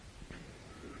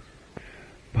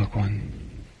Bhagwan.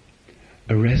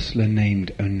 A wrestler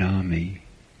named O-NAMI,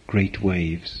 Great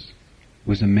Waves,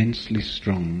 was immensely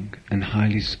strong and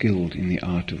highly skilled in the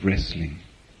art of wrestling.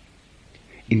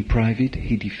 In private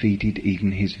he defeated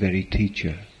even his very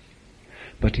teacher,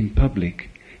 but in public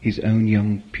his own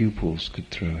young pupils could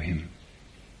throw him.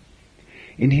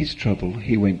 In his trouble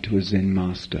he went to a Zen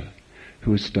master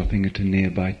who was stopping at a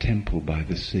nearby temple by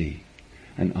the sea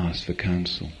and asked for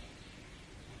counsel.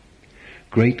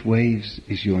 "Great Waves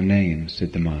is your name,"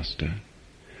 said the master,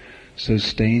 "so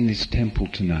stay in this temple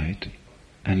tonight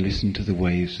and listen to the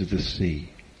waves of the sea.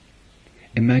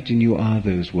 Imagine you are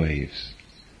those waves,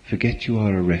 forget you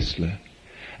are a wrestler,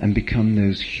 and become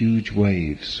those huge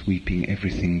waves sweeping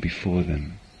everything before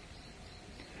them."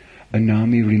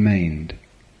 O-NAMI remained.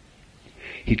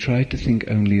 He tried to think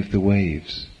only of the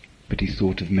waves, but he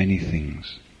thought of many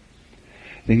things.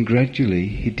 Then gradually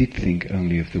he did think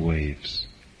only of the waves.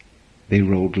 They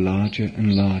rolled larger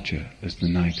and larger as the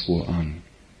night wore on.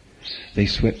 They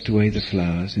swept away the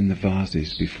flowers in the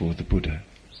vases before the Buddha.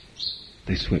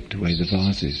 They swept away the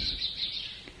vases.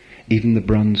 Even the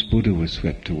bronze Buddha was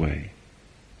swept away.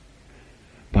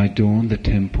 By dawn the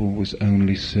temple was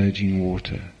only surging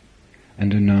water,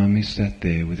 and O-NAMI sat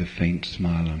there with a faint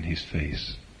smile on his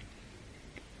face.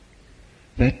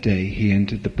 That day he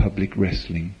entered the public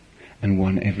wrestling and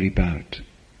won every bout,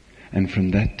 and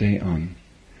from that day on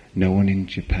no one in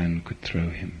Japan could throw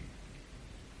him.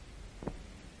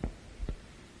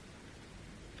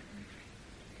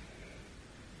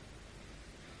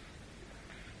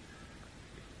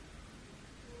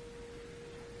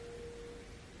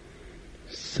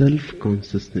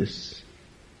 Self-consciousness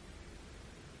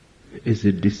is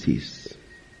a disease.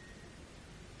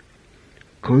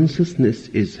 Consciousness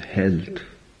is health.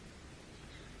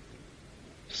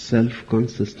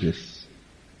 Self-consciousness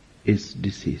is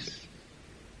disease.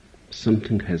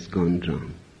 Something has gone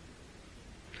wrong.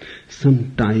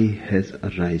 Some tie has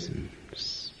arisen,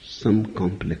 some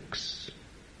complex.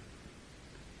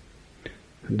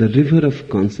 The river of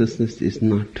consciousness is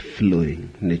not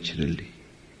flowing naturally.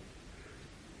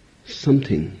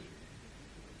 Something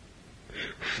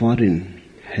foreign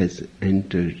has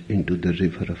entered into the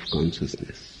river of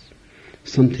consciousness.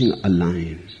 Something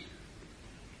alien.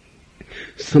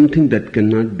 Something that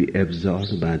cannot be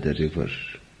absorbed by the river.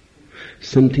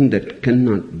 Something that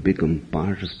cannot become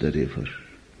part of the river.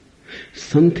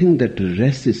 Something that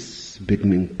resists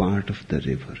becoming part of the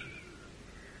river.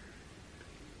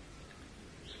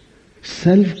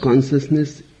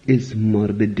 Self-consciousness is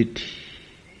morbidity.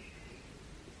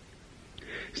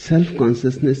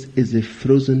 Self-consciousness is a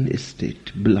frozen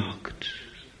state, blocked.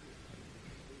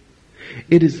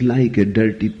 It is like a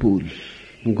dirty pool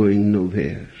going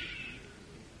nowhere,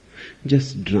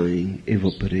 just drying,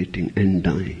 evaporating and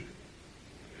dying.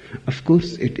 Of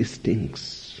course it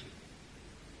stinks.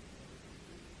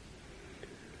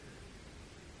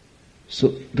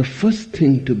 So the first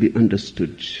thing to be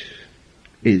understood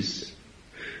is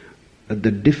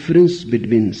the difference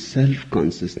between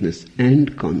self-consciousness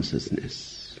and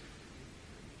consciousness.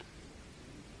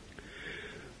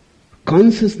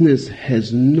 Consciousness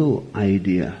has no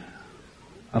idea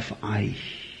of I,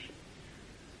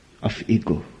 of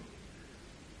ego.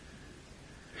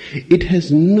 It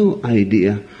has no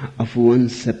idea of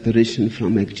one's separation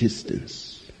from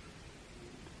existence.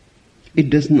 It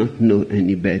does not know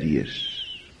any barriers.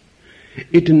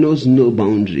 It knows no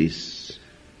boundaries.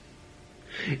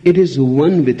 It is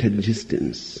one with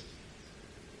existence.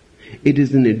 It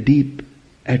is in a deep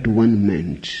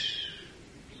at-one-ment.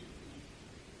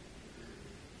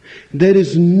 There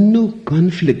is no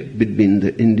conflict between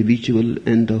the individual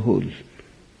and the whole.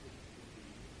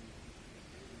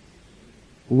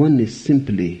 One is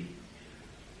simply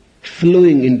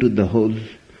flowing into the whole,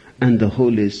 and the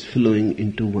whole is flowing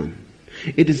into one.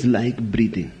 It is like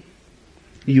breathing.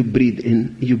 You breathe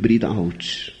in, you breathe out.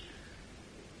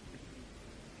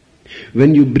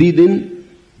 When you breathe in,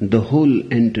 the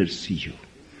whole enters you.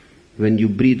 When you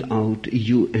breathe out,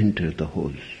 you enter the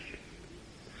whole.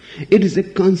 It is a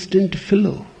constant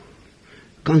flow,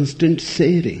 constant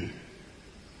sharing.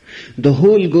 The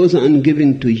whole goes on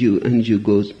giving to you, and you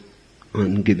goes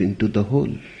on giving to the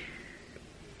whole.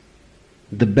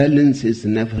 The balance is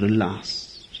never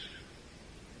lost.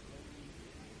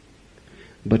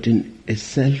 But in a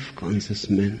self-conscious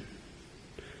man,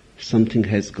 something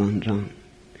has gone wrong.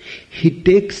 He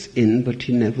takes in, but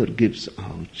he never gives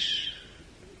out.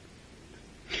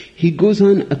 He goes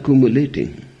on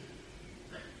accumulating,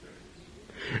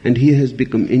 and he has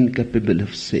become incapable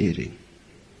of sharing.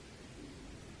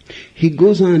 He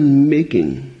goes on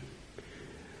making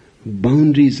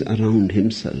boundaries around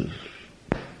himself,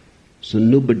 so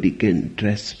nobody can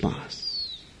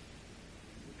trespass.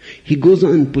 He goes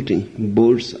on putting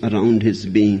boards around his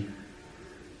being,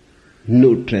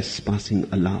 no trespassing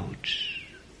allowed.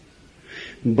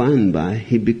 By and by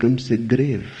he becomes a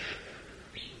grave,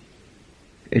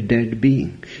 a dead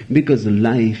being, because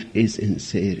life is in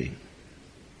sharing.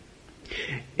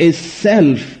 A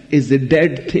self is a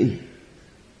dead thing,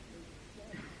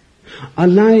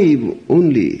 alive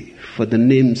only for the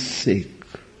name's sake.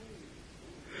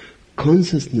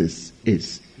 Consciousness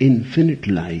is infinite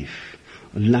life,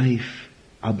 life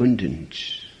abundant.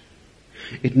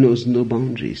 It knows no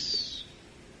boundaries.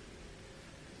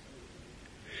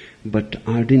 But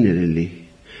ordinarily,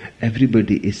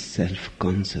 everybody is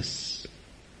self-conscious.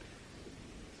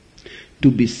 To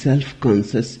be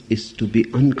self-conscious is to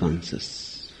be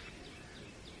unconscious.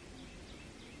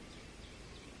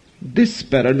 This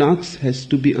paradox has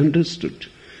to be understood.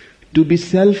 To be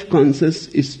self-conscious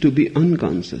is to be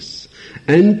unconscious.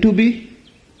 And to be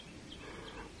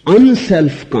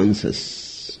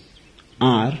unself-conscious,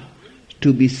 or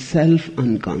to be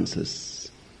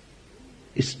self-unconscious,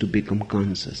 is to become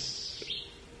conscious.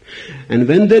 And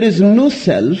when there is no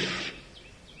self,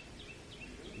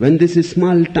 when this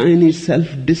small tiny self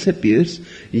disappears,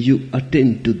 you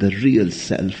attain to the real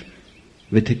self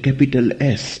with a capital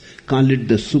S. Call it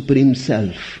the Supreme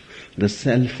Self, the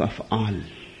Self of all.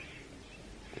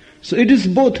 So it is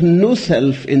both no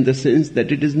self in the sense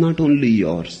that it is not only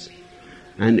yours,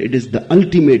 and it is the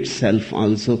ultimate self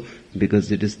also,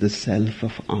 because it is the self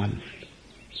of all.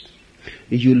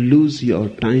 You lose your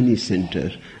tiny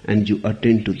center and you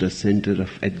attain to the center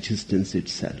of existence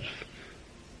itself.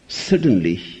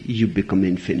 Suddenly you become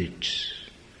infinite.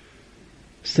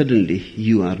 Suddenly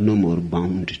you are no more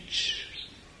bounded.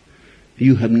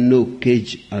 You have no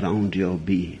cage around your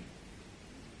being.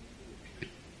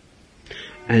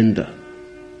 And the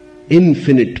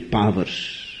infinite power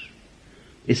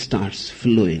starts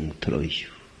flowing through you.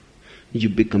 You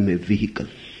become a vehicle,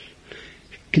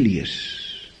 clear,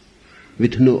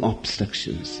 with no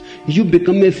obstructions. You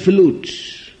become a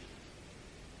flute,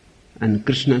 and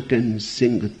Krishna can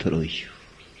sing through you.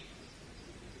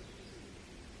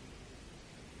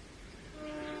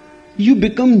 You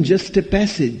become just a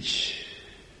passage,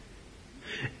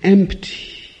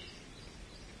 empty,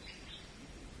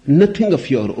 nothing of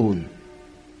your own.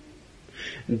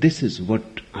 This is what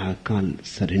I call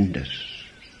surrender.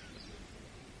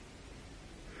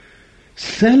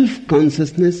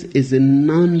 Self-consciousness is a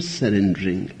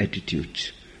non-surrendering attitude.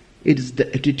 It is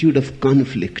the attitude of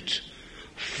conflict,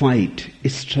 fight,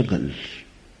 struggle.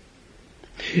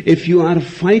 If you are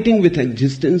fighting with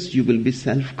existence, you will be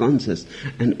self-conscious,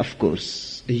 and of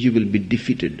course, you will be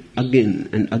defeated again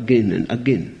and again and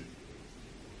again.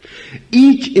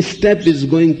 Each step is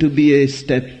going to be a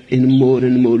step in more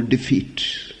and more defeat.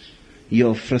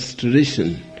 Your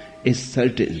frustration is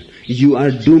certain. You are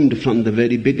doomed from the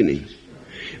very beginning.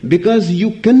 Because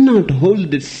you cannot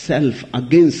hold itself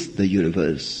against the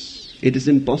universe. It is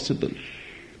impossible.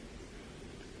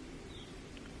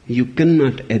 You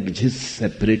cannot exist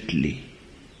separately.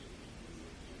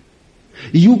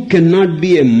 You cannot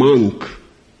be a monk.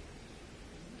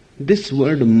 This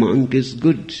word monk is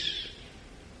good.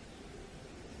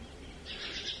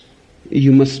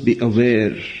 You must be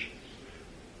aware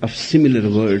of similar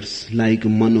words like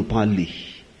monopoly.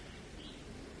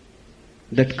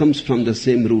 That comes from the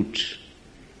same root.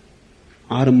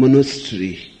 Or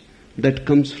monastery. That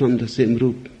comes from the same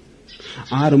root.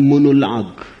 Or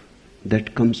monologue.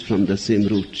 That comes from the same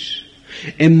root.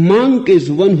 A monk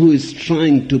is one who is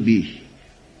trying to be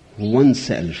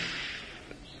oneself.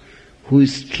 Who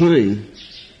is trying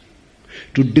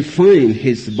to define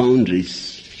his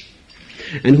boundaries.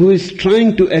 And who is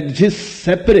trying to exist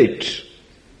separate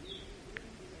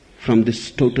from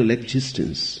this total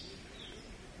existence.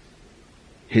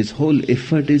 His whole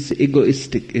effort is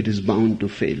egoistic. It is bound to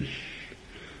fail.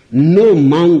 No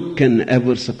monk can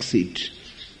ever succeed.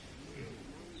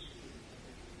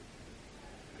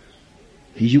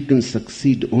 You can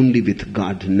succeed only with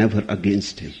God, never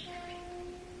against Him.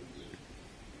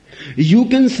 You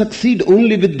can succeed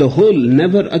only with the whole,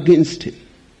 never against Him.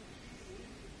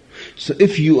 So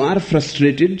if you are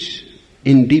frustrated,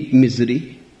 in deep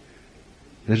misery,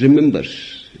 remember,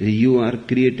 you are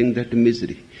creating that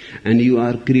misery. And you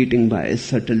are creating by a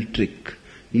subtle trick.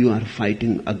 You are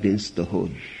fighting against the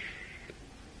whole.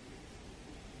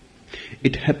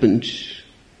 It happened,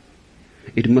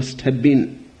 it must have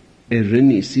been a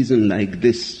rainy season like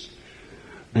this,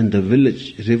 and the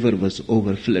village river was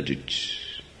overflooded.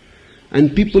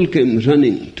 And people came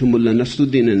running to Mullah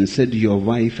Nasruddin and said, your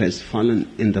wife has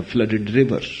fallen in the flooded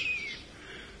river.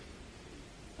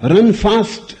 Run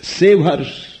fast, save her.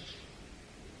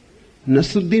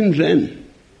 Nasruddin ran.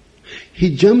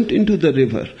 He jumped into the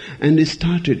river and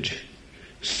started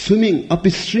swimming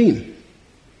upstream.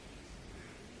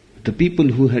 The people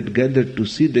who had gathered to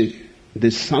see they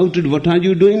shouted, "What are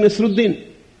you doing, Nasruddin?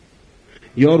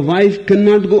 Your wife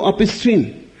cannot go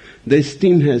upstream. The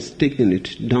stream has taken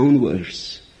it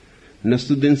downwards."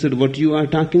 Nasruddin said, "What you are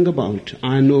talking about?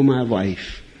 I know my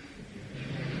wife.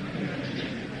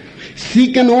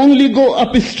 She can only go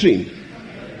upstream."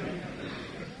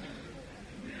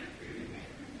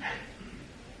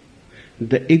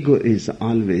 The ego is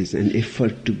always an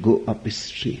effort to go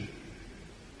upstream.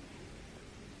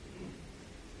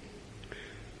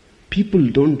 People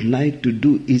don't like to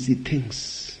do easy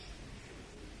things.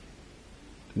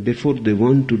 Before they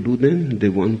want to do them, they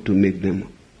want to make them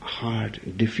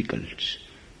hard, difficult.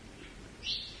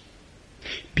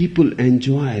 People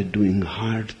enjoy doing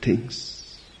hard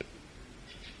things.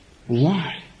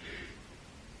 Why?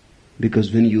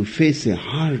 Because when you face a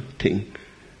hard thing,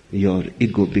 your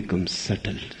ego becomes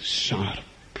subtle, sharp.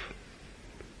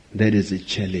 There is a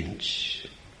challenge.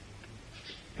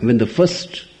 When the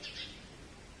first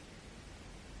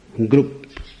group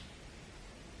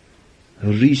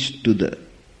reached to the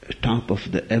top of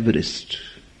the Everest,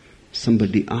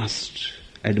 somebody asked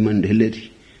Edmund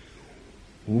Hillary,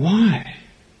 "Why?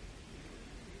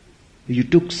 You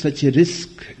took such a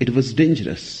risk. It was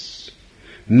dangerous.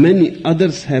 Many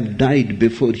others have died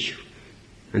before you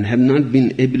and have not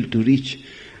been able to reach."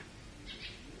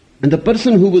 And the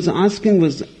person who was asking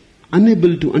was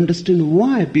unable to understand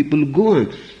why people go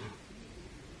on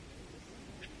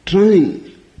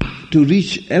trying to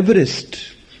reach Everest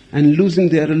and losing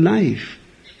their life.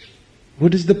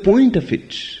 What is the point of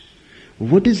it?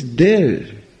 What is there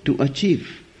to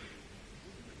achieve?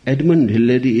 Edmund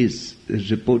Hillary is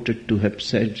reported to have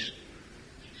said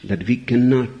that we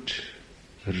cannot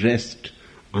rest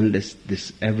unless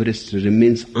this Everest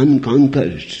remains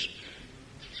unconquered.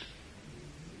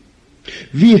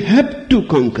 We have to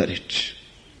conquer it.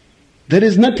 There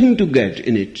is nothing to get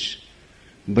in it.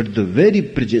 But the very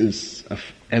presence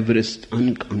of Everest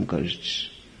unconquered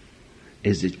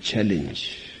is a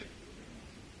challenge.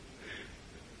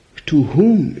 To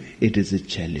whom it is a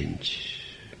challenge?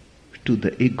 To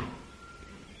the ego.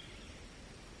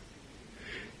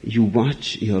 You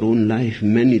watch your own life,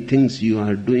 many things you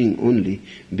are doing only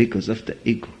because of the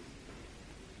ego.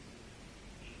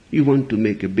 You want to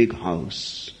make a big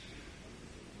house.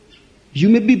 You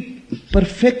may be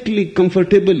perfectly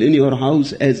comfortable in your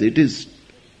house as it is,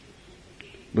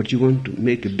 but you want to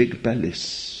make a big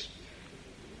palace.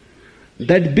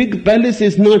 That big palace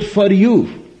is not for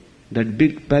you. That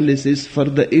big palace is for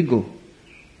the ego.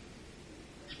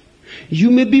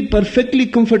 You may be perfectly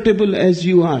comfortable as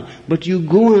you are, but you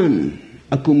go on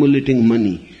accumulating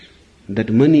money.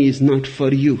 That money is not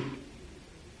for you.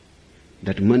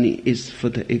 That money is for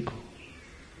the ego.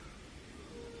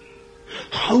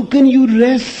 How can you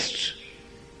rest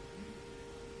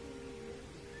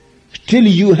till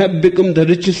you have become the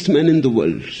richest man in the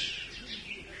world?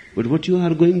 But what you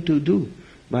are going to do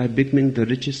by becoming the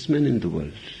richest man in the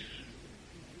world?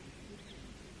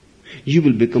 You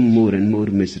will become more and more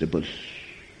miserable.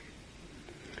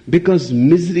 Because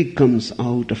misery comes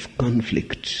out of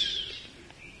conflict.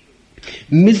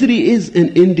 Misery is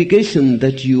an indication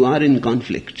that you are in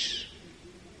conflict.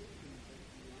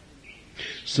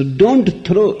 So don't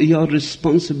throw your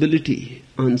responsibility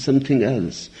on something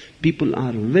else. People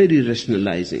are very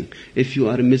rationalizing. If you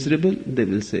are miserable, they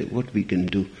will say, what we can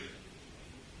do?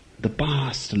 The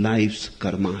past life's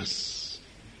karmas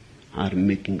are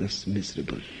making us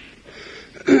miserable.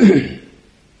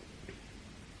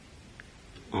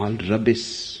 All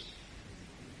rubbish.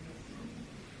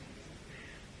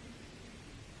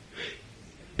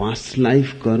 Past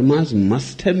life karmas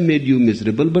must have made you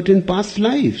miserable, but in past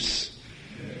lives.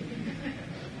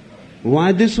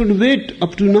 Why they should wait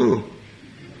up to now?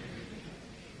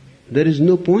 There is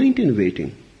no point in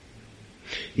waiting.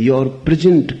 Your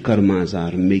present karmas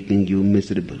are making you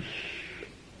miserable.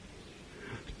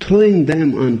 Throwing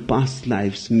them on past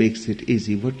lives makes it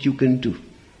easy. What you can do?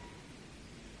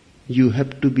 You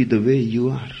have to be the way you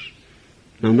are.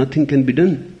 Now nothing can be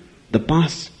done. The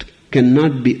past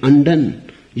cannot be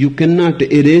undone. You cannot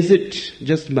erase it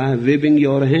just by waving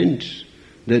your hand.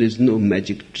 There is no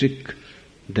magic trick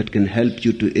that can help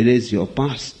you to erase your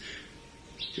past.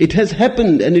 It has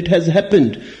happened and it has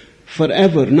happened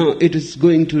forever. Now it is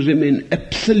going to remain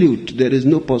absolute. There is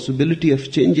no possibility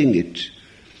of changing it.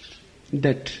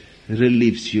 That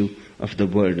relieves you of the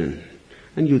burden.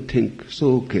 And you think,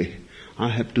 so okay, I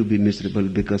have to be miserable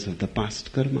because of the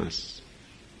past karmas.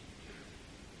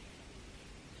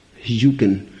 you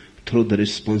can throw the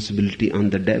responsibility on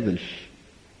the devil,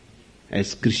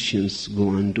 as Christians go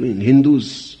on doing.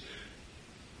 Hindus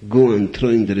go on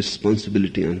throwing the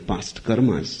responsibility on past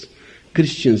karmas.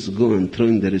 Christians go on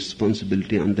throwing the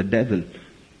responsibility on the devil.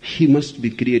 He must be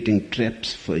creating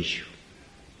traps for you.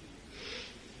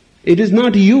 It is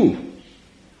not you.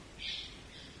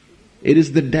 It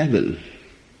is the devil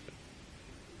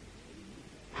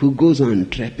who goes on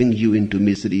trapping you into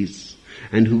miseries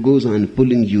and who goes on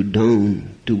pulling you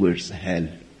down towards hell.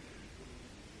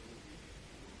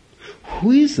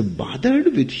 Who is bothered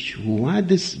with you? Why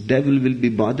this devil will be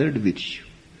bothered with you?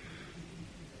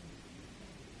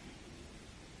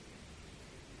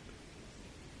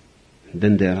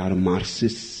 Then there are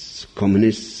Marxists,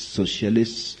 communists,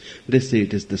 socialists. They say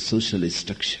it is the socialist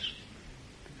structure,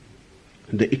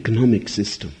 the economic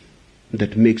system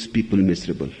that makes people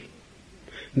miserable.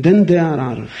 Then there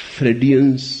are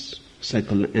Freudians,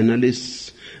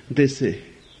 psychoanalysts. They say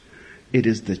it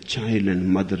is the child and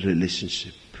mother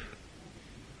relationship.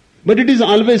 But it is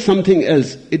always something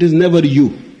else. It is never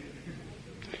you.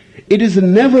 It is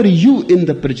never you in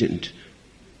the present.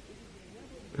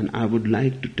 And I would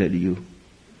like to tell you,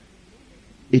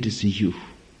 it is you.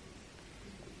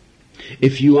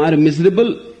 If you are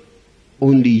miserable,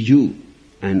 only you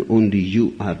and only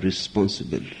you are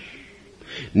responsible.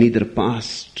 Neither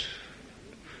past,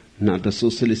 nor the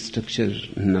socialist structure,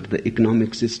 nor the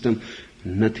economic system,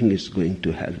 nothing is going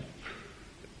to help.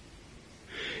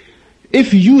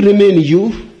 If you remain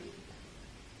you,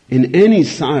 in any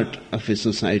sort of a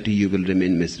society you will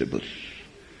remain miserable.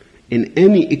 In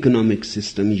any economic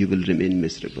system you will remain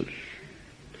miserable.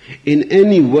 In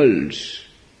any world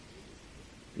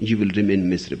you will remain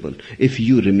miserable if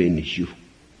you remain you.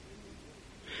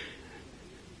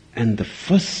 And the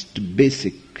first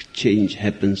basic change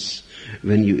happens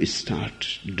when you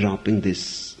start dropping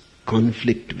this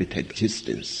conflict with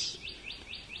existence.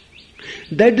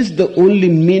 That is the only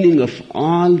meaning of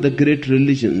all the great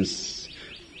religions.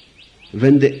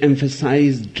 When they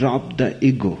emphasize drop the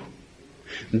ego,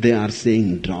 they are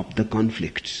saying drop the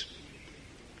conflict.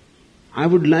 I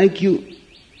would like you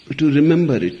to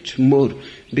remember it more,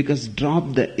 because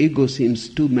drop the ego seems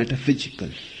too metaphysical.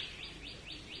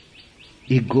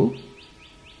 Ego?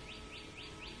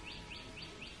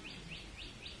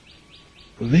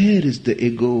 Where is the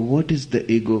ego? What is the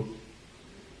ego?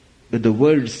 The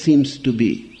word seems to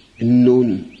be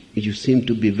known, you seem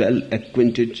to be well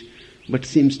acquainted, but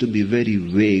seems to be very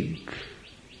vague,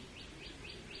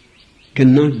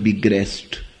 cannot be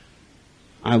grasped.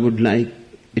 I would like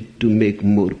it to make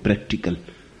more practical.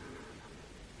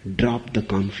 Drop the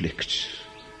conflict,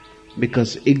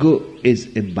 because ego is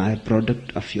a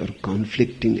byproduct of your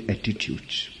conflicting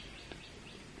attitudes.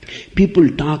 People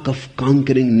talk of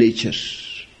conquering nature.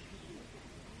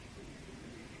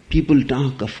 People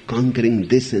talk of conquering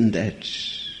this and that.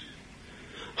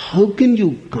 How can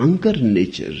you conquer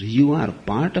nature? You are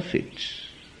part of it.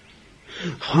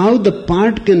 How the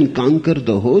part can conquer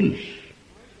the whole?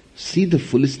 See the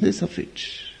foolishness of it,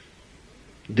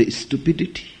 the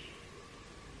stupidity.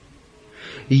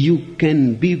 You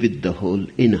can be with the whole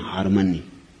in harmony,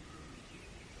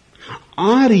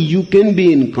 or you can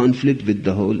be in conflict with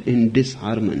the whole in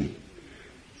disharmony.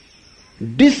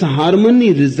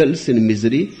 Disharmony results in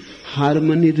misery,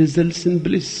 harmony results in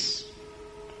bliss.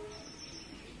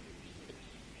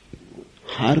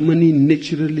 Harmony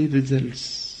naturally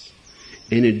results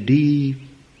in a deep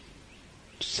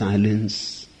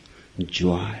silence,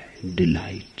 joy,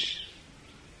 delight.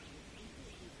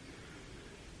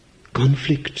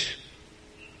 Conflict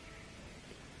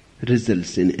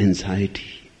results in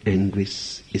anxiety,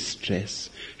 anguish, stress,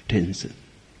 tension.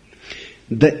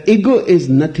 The ego is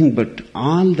nothing but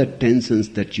all the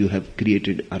tensions that you have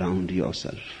created around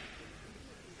yourself.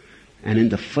 And in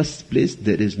the first place,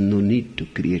 there is no need to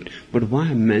create. But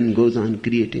why man goes on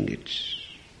creating it?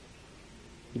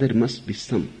 There must be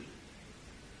some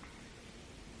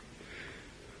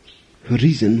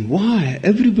reason why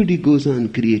everybody goes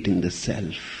on creating the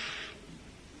self.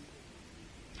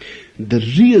 The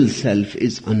real self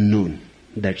is unknown.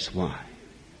 That's why.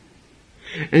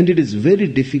 And it is very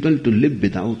difficult to live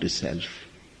without a self.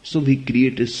 So we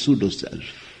create a pseudo-self,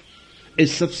 a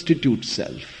substitute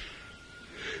self.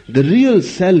 The real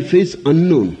self is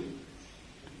unknown.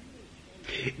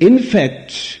 In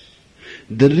fact,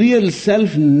 the real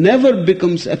self never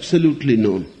becomes absolutely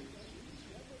known.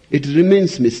 It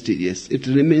remains mysterious. It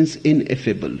remains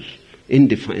ineffable,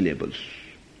 indefinable.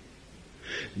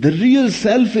 The real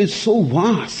self is so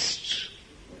vast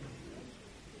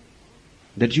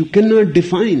that you cannot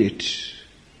define it.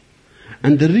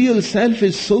 And the real self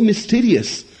is so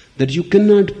mysterious that you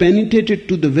cannot penetrate it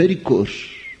to the very core.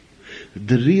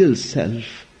 The real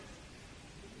self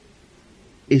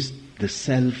is the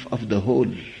self of the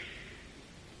whole.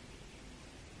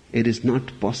 It is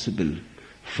not possible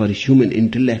for human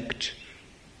intellect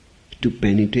to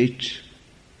penetrate,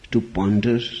 to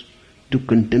ponder, to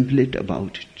contemplate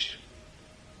about it.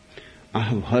 I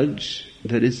have heard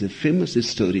there is a famous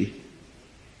story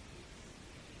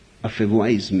of a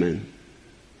wise man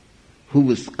who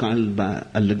was called by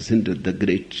Alexander the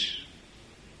Great.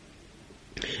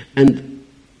 And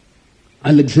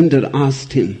Alexander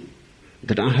asked him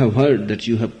that I have heard that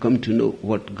you have come to know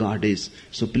what God is,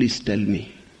 so please tell me.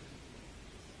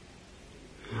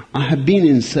 I have been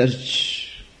in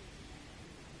search,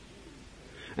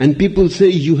 and people say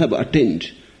you have attained.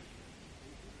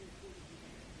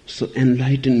 So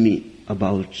enlighten me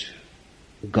about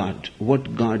God,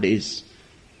 what God is.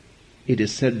 It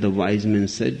is said, the wise man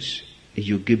said,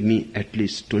 you give me at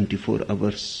least 24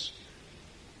 hours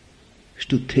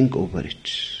to think over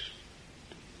it.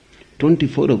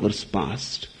 24 hours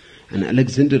passed, and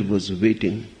Alexander was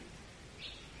waiting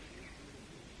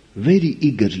very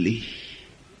eagerly.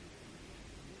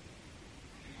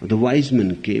 The wise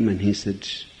man came and he said,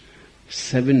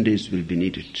 7 days will be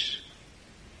needed.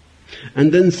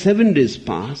 And then 7 days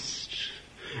passed,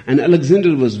 and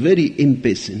Alexander was very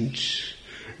impatient.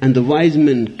 And the wise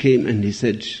man came and he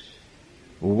said,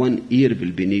 1 year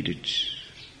will be needed.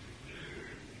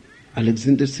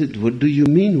 Alexander said, what do you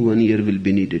mean 1 year will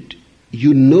be needed?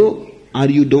 You know or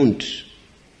you don't?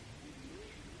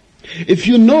 If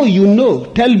you know,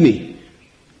 tell me.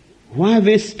 Why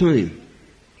waste time?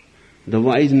 The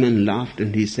wise man laughed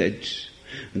and he said,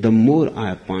 the more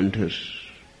I ponder,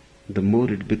 the more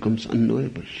it becomes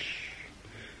unknowable.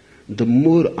 The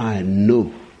more I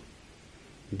know,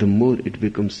 the more it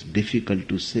becomes difficult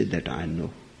to say that I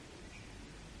know.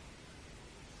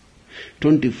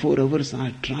 24 hours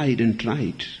I tried and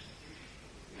tried,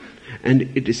 and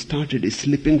it started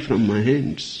slipping from my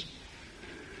hands.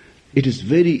 It is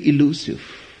very elusive.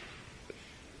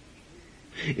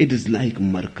 It is like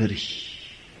mercury.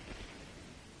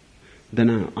 Then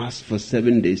I asked for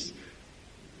 7 days.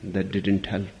 That didn't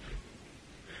help.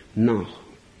 Now,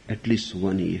 at least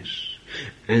 1 year.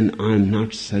 And I am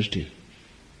not certain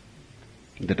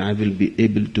that I will be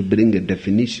able to bring a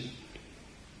definition.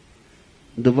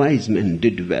 The wise man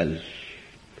did well.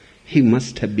 He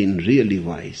must have been really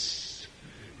wise,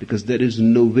 because there is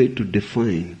no way to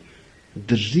define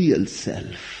the real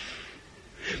self.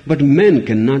 But man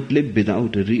cannot live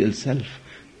without a real self.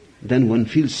 Then one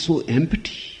feels so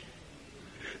empty.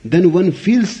 Then one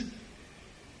feels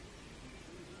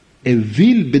a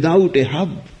wheel without a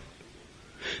hub.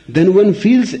 Then one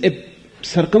feels a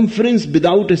circumference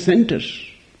without a center.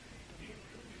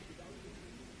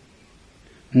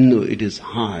 No, it is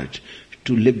hard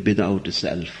to live without a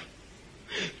self.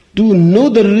 To know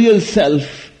the real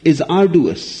self is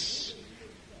arduous.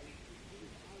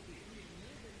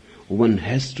 One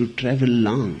has to travel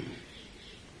long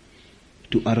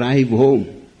to arrive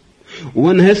home.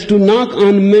 One has to knock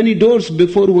on many doors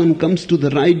before one comes to the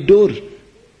right door.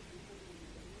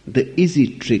 The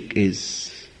easy trick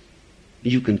is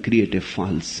you can create a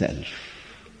false self.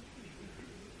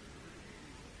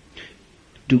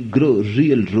 To grow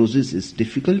real roses is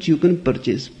difficult. You can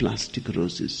purchase plastic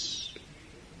roses.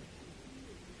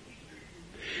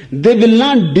 They will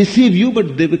not deceive you,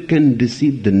 but they can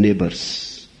deceive the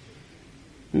neighbors.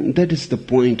 That is the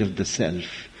point of the self,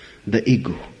 the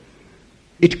ego.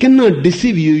 It cannot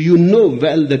deceive you. You know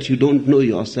well that you don't know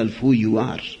yourself, who you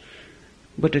are.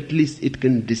 But at least it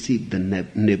can deceive the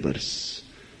neighbors.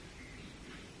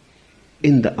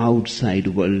 In the outside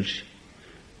world,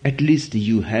 at least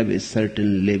you have a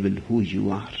certain level who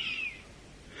you are.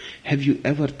 Have you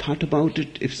ever thought about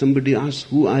it? If somebody asks,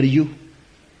 who are you?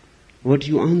 What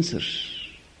you answer?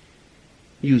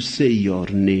 You say your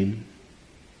name.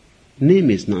 Name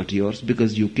is not yours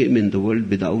because you came in the world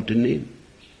without a name.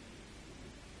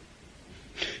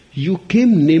 You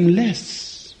came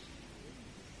nameless.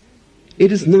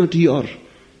 It is not your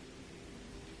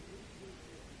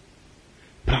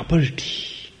property.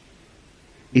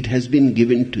 It has been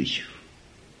given to you.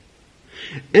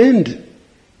 And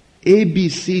A, B,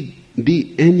 C,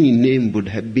 D, any name would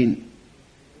have been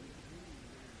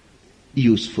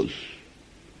useful.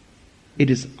 It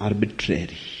is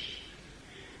arbitrary.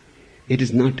 It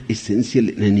is not essential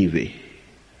in any way.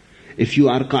 If you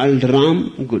are called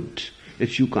Ram, good.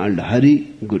 If you called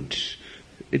Hari, good.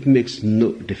 It makes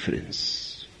no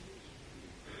difference.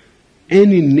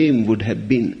 Any name would have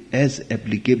been as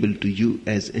applicable to you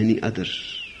as any other.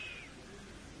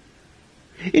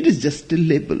 It is just a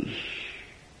label.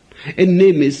 A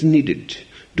name is needed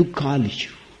to call you.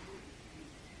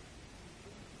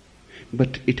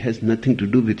 But it has nothing to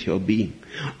do with your being.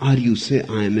 Or you say,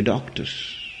 I am a doctor.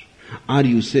 Or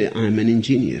you say, I am an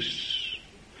engineer.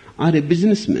 Or a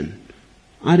businessman.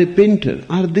 Or a painter.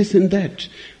 Or this and that.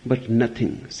 But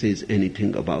nothing says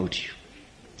anything about you.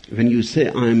 When you say,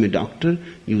 I am a doctor,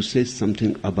 you say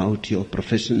something about your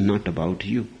profession, not about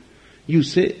you. You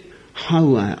say,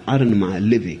 how I earn my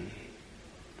living.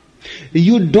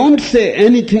 You don't say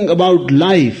anything about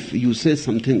life. You say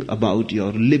something about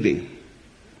your living.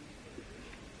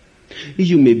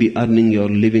 You may be earning your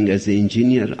living as an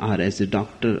engineer or as a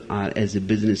doctor or as a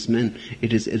businessman.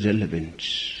 It is irrelevant.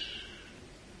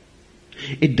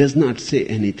 It does not say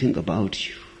anything about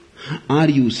you. Or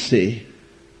you say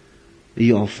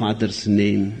your father's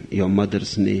name, your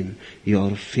mother's name,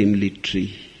 your family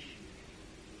tree.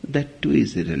 That too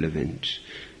is irrelevant.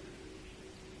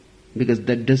 Because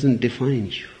that doesn't define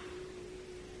you.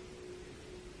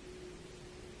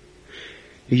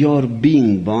 Your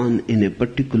being born in a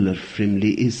particular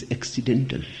family is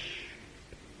accidental.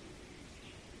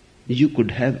 You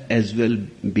could have as well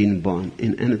been born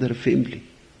in another family,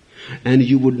 and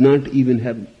you would not even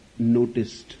have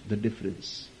noticed the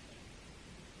difference.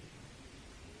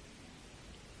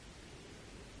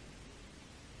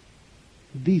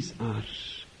 These are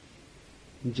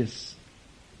just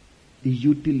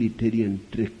utilitarian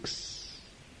tricks,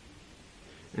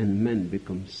 and man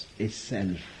becomes a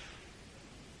self.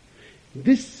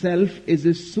 This self is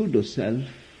a pseudo-self,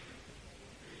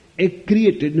 a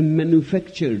created,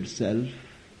 manufactured self,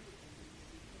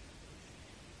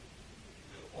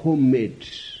 homemade.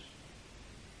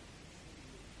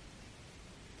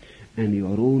 And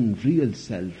your own real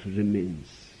self remains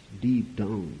deep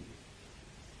down,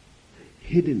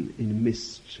 hidden in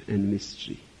mist and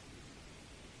mystery.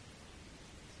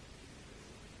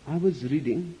 I was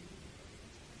reading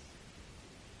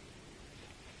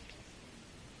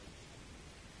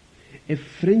a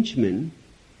Frenchman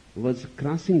was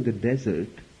crossing the desert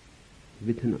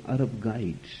with an Arab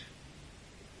guide.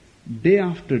 Day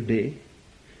after day,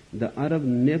 the Arab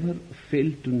never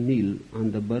failed to kneel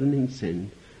on the burning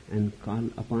sand and call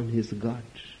upon his God.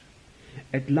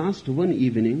 At last one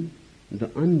evening, the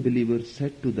unbeliever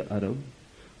said to the Arab,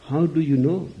 "How do you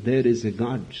know there is a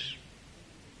God?"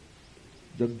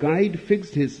 The guide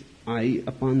fixed his eye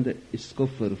upon the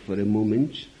scoffer for a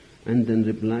moment and then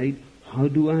replied, "How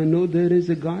do I know there is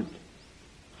a God?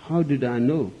 How did I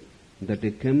know that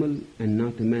a camel and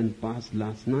not a man passed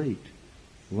last night?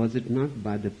 Was it not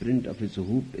by the print of his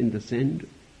hoof in the sand?"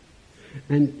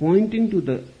 And pointing to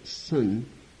the sun,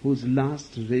 whose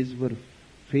last rays were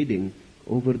fading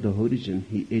over the horizon,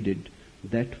 he added,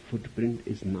 "That footprint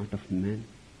is not of man."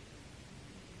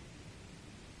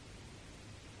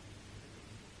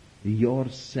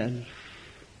 Yourself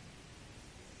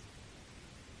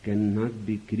cannot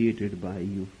be created by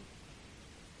you.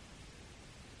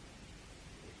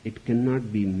 It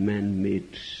cannot be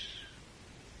man-made.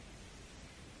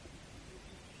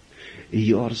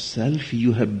 Yourself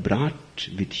you have brought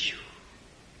with you.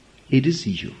 It is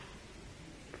you.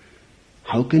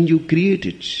 How can you create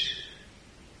it?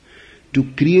 To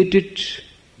create it,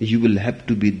 you will have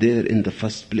to be there in the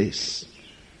first place.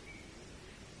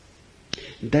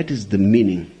 That is the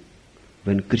meaning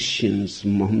when Christians,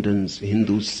 Mohammedans,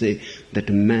 Hindus say that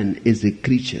man is a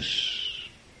creature.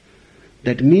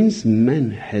 That means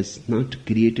man has not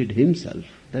created himself.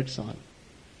 That's all.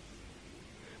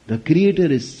 The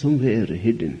Creator is somewhere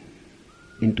hidden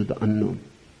into the unknown.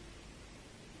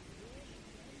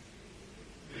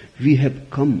 We have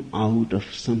come out of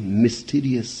some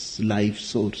mysterious life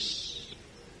source.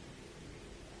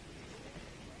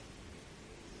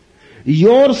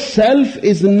 Yourself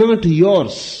is not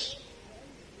yours.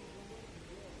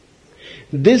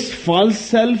 This false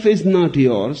self is not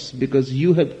yours because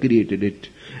you have created it,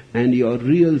 and your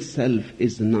real self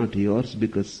is not yours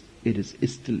because it is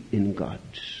still in God.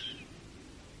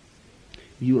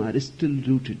 You are still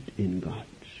rooted in God.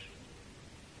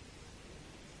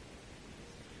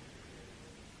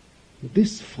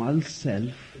 This false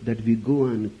self that we go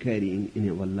on carrying in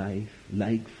our life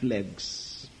like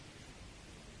flags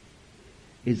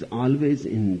is always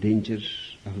in danger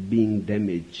of being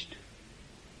damaged.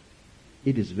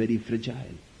 It is very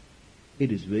fragile.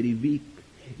 It is very weak.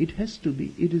 It has to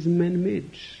be. It is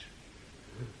man-made.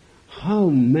 How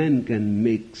man can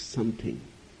make something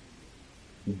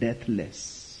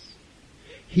deathless?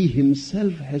 He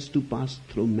himself has to pass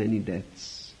through many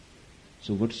deaths.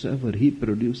 So whatsoever he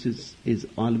produces is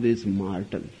always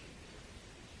mortal.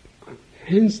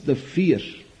 Hence the fear,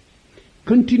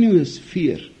 continuous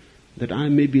fear that I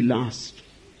may be lost.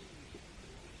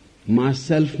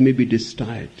 myself may be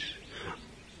destroyed.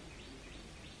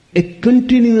 A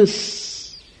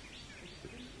continuous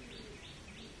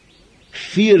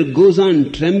fear goes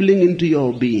on trembling into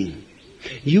your being.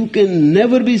 You can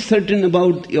never be certain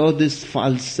about your this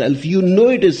false self. You know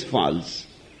it is false.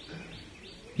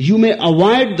 You may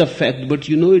avoid the fact, but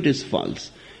you know it is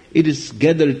false. It is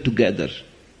gathered together,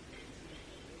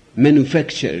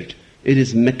 manufactured. It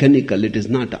is mechanical. It is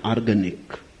not organic.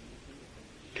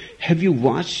 Have you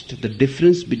watched the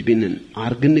difference between an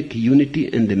organic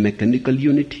unity and a mechanical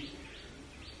unity?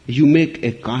 You make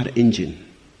a car engine.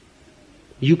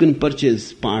 You can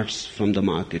purchase parts from the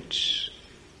market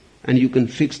and you can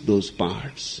fix those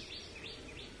parts.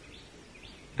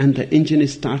 And the engine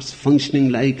starts functioning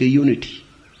like a unity.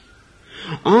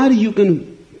 Or you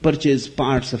can purchase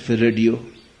parts of a radio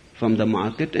from the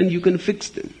market and you can fix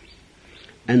them.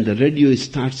 And the radio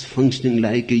starts functioning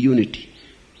like a unity.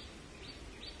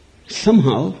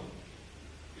 Somehow,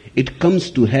 it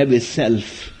comes to have a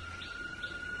self.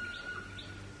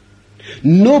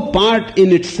 No part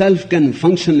in itself can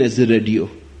function as a radio.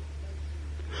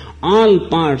 All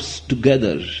parts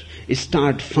together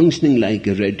start functioning like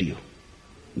a radio.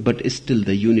 But still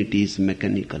the unity is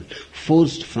mechanical,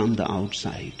 forced from the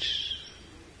outside.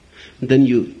 Then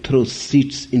you throw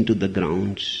seeds into the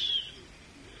ground,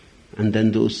 and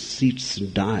then those seeds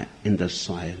die in the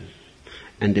soil,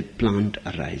 and a plant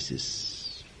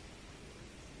arises.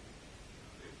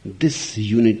 This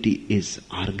unity is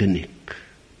organic.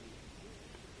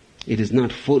 It is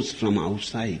not forced from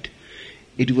outside.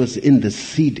 It was in the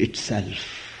seed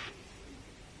itself.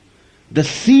 The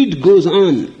seed goes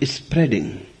on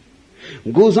spreading,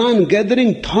 goes on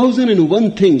gathering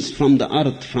 1,001 things from the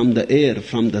earth, from the air,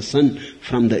 from the sun,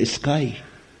 from the sky.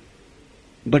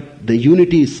 But the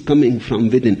unity is coming from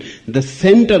within. The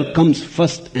center comes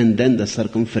first and then the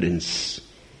circumference.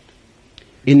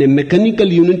 In a mechanical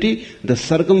unity, the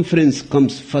circumference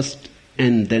comes first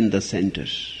and then the center.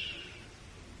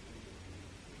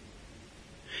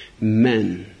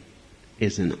 Man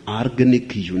is an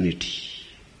organic unity.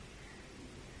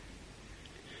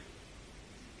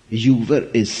 You were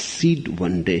a seed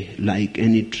one day, like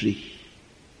any tree,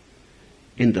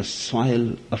 in the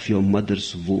soil of your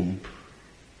mother's womb.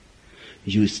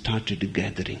 You started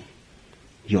gathering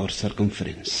your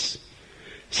circumference.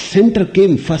 Center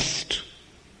came first.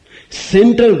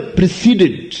 Center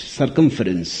preceded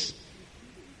circumference.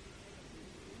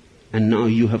 And now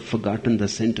you have forgotten the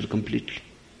center completely.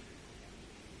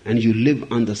 And you live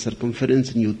on the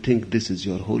circumference and you think this is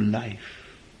your whole life.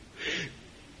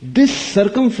 This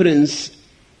circumference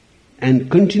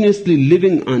and continuously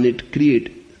living on it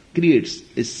creates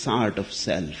a sort of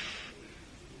self,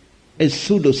 a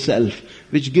pseudo-self,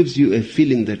 which gives you a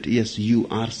feeling that yes, you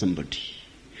are somebody.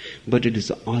 But it is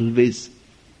always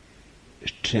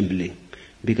trembling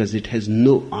because it has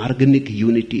no organic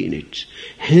unity in it.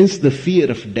 Hence the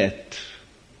fear of death.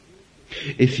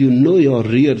 If you know your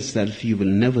real self, you will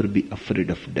never be afraid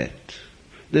of death.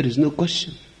 There is no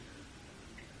question.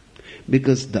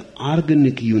 Because the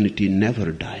organic unity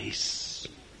never dies.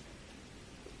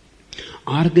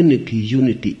 Organic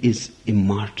unity is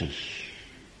immortal.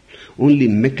 Only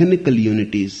mechanical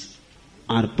unities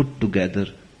are put together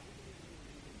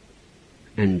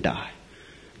and die.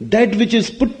 That which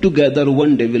is put together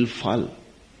one day will fall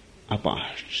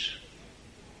apart.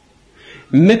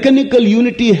 Mechanical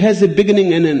unity has a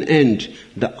beginning and an end.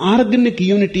 The organic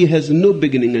unity has no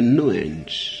beginning and no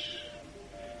end.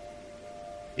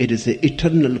 It is an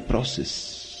eternal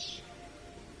process.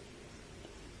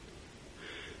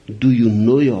 Do you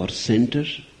know your center?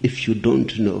 If you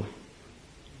don't know,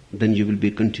 then you will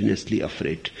be continuously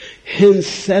afraid. Hence,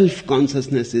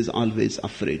 self-consciousness is always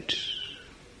afraid,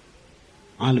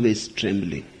 always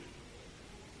trembling.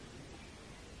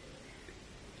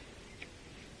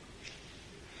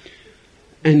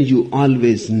 And you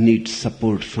always need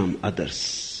support from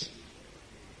others.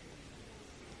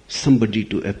 Somebody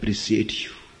to appreciate you.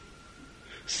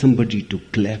 Somebody to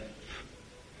clap.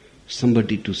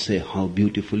 Somebody to say how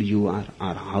beautiful you are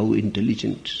or how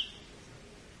intelligent.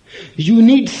 You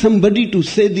need somebody to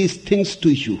say these things to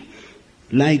you,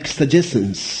 like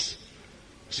suggestions,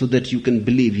 so that you can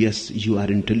believe, yes, you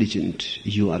are intelligent,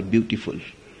 you are beautiful,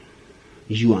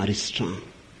 you are strong.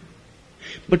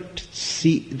 But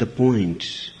see the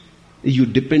point, you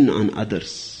depend on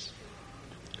others.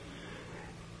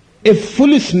 A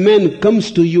foolish man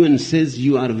comes to you and says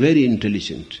you are very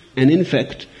intelligent. And in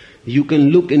fact, you can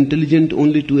look intelligent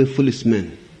only to a foolish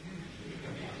man.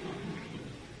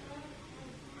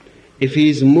 If he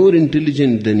is more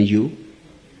intelligent than you,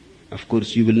 of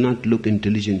course you will not look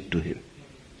intelligent to him.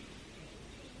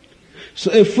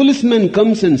 So a foolish man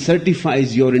comes and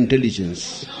certifies your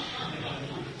intelligence,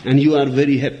 and you are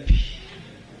very happy.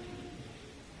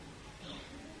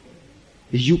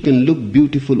 You can look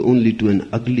beautiful only to an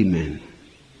ugly man.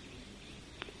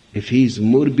 If he is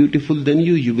more beautiful than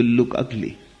you, you will look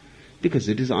ugly, because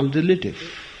it is all relative.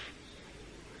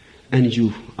 And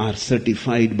you are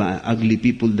certified by ugly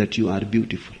people that you are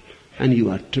beautiful, and you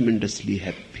are tremendously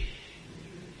happy.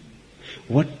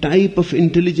 What type of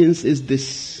intelligence is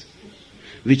this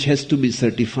which has to be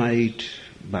certified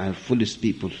by foolish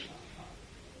people?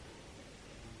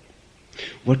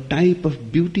 What type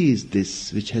of beauty is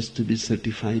this which has to be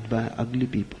certified by ugly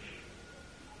people?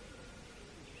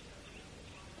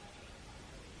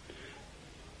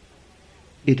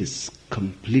 It is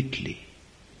completely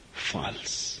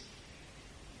false.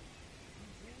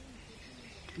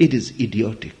 It is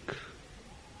idiotic.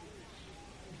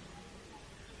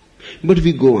 But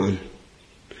we go on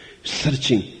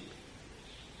searching.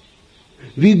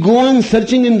 We go on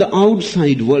searching in the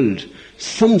outside world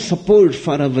some support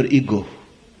for our ego.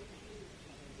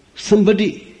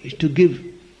 Somebody to give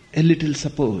a little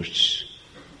support,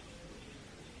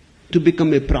 to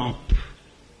become a prop.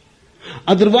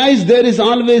 Otherwise there is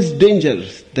always danger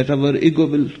that our ego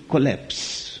will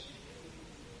collapse.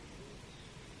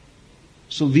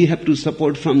 So we have to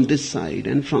support from this side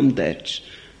and from that,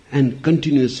 and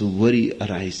continuous worry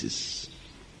arises.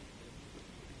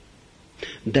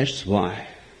 That's why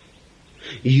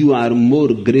you are more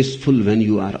graceful when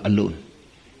you are alone.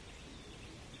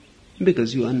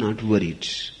 Because you are not worried.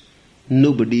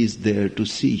 Nobody is there to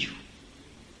see you.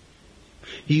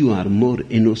 You are more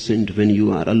innocent when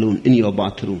you are alone in your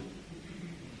bathroom.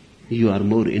 You are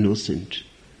more innocent.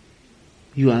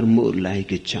 You are more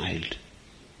like a child.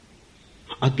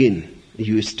 Again,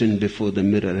 you stand before the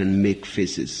mirror and make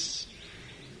faces.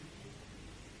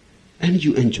 And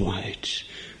you enjoy it.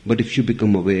 But if you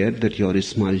become aware that your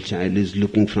small child is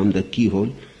looking from the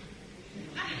keyhole,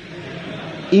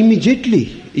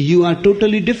 immediately you are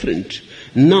totally different.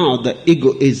 Now the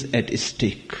ego is at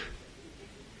stake.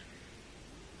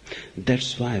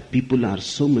 That's why people are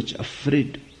so much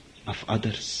afraid of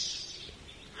others.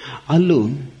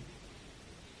 Alone,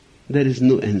 there is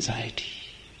no anxiety.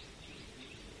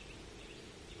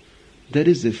 There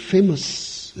is a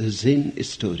famous Zen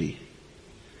story.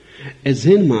 A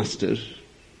Zen master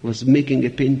was making a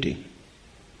painting,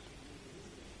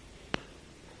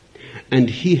 and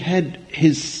he had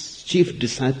his chief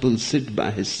disciple sit by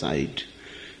his side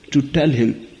to tell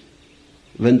him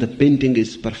when the painting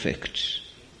is perfect.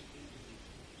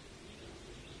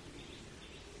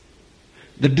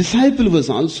 The disciple was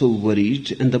also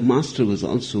worried, and the master was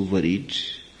also worried,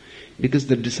 because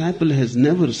the disciple has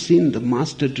never seen the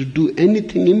master to do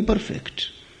anything imperfect.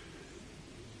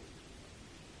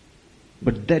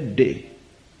 But that day,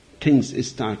 things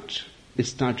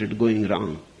started going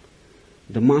wrong.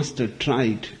 The master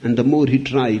tried, and the more he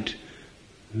tried,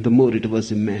 the more it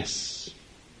was a mess.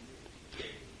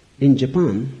 In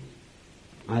Japan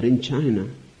or in China,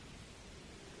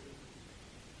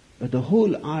 the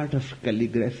whole art of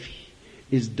calligraphy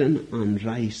is done on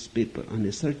rice paper, on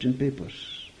a certain paper,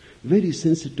 very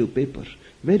sensitive paper,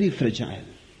 very fragile.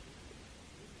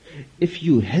 If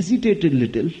you hesitate a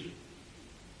little,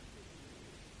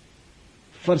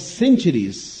 for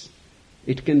centuries,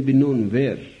 it can be known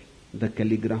where the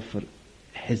calligrapher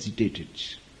hesitated,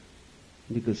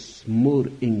 because more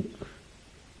ink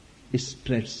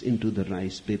spreads into the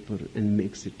rice paper and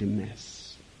makes it a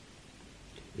mess.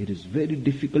 It is very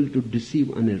difficult to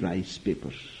deceive on a rice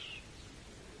paper.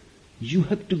 You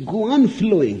have to go on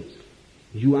flowing.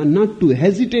 You are not to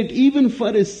hesitate even for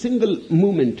a single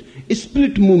moment, a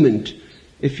split moment.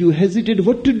 If you hesitate,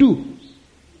 what to do?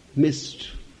 Missed.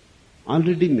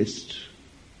 Already missed.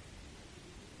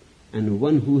 And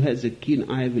one who has a keen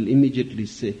eye will immediately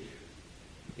say,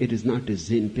 it is not a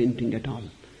Zen painting at all.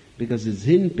 Because a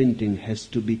Zen painting has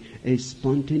to be a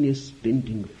spontaneous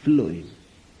painting, flowing.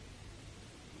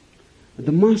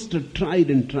 The master tried,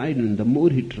 and the more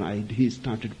he tried, he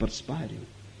started perspiring.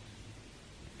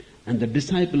 And the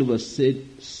disciple was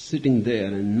sitting there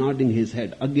and nodding his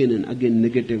head again and again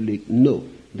negatively, no,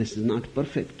 this is not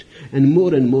perfect. And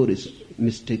more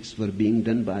mistakes were being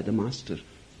done by the master.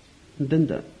 And then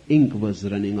the ink was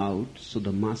running out, so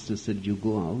the master said, you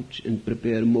go out and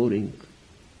prepare more ink.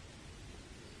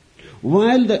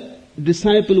 While the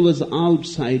disciple was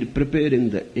outside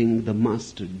preparing the ink, the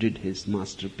master did his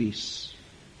masterpiece.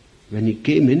 When he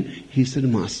came in, he said,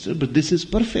 Master, but this is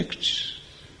perfect.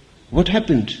 What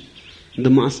happened? The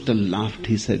master laughed.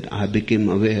 He said, I became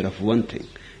aware of one thing,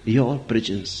 your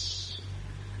presence.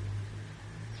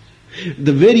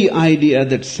 The very idea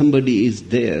that somebody is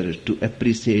there to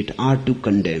appreciate or to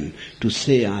condemn, to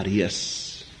say or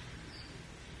yes,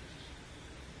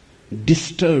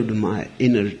 disturbed my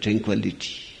inner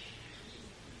tranquility.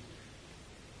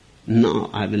 Now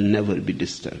I will never be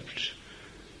disturbed.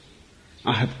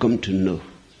 I have come to know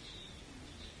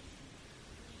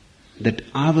that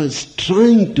I was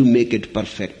trying to make it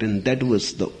perfect, and that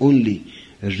was the only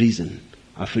reason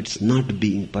of its not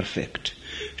being perfect.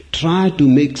 Try to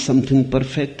make something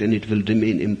perfect and it will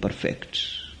remain imperfect.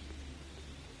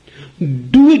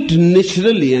 Do it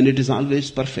naturally and it is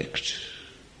always perfect.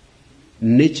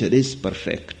 Nature is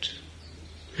perfect.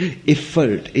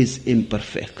 Effort is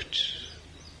imperfect.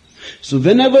 So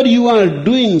whenever you are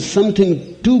doing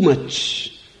something too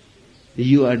much,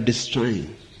 you are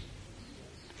destroying.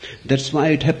 That's why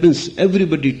it happens,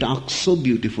 everybody talks so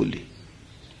beautifully.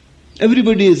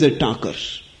 Everybody is a talker.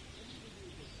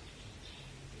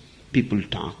 People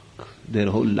talk their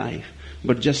whole life,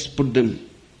 but just put them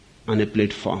on a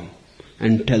platform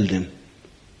and tell them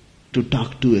to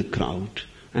talk to a crowd,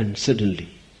 and suddenly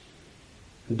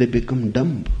they become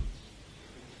dumb.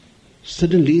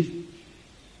 Suddenly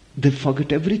they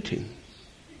forget everything.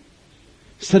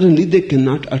 Suddenly they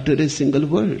cannot utter a single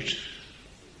word.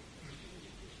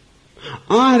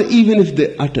 Or even if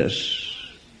they utter,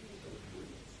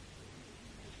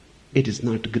 it is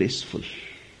not graceful.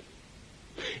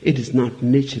 It is not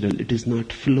natural. It is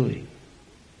not flowing.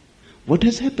 What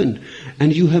has happened?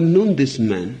 And you have known this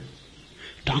man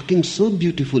talking so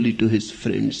beautifully to his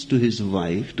friends, to his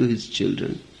wife, to his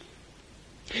children.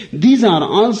 These are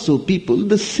also people,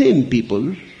 the same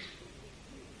people.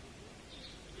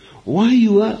 Why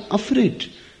you are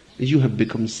afraid? You have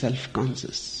become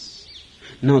self-conscious.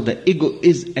 Now the ego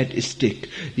is at stake.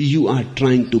 You are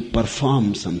trying to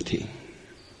perform something.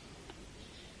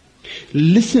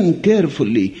 Listen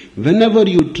carefully. Whenever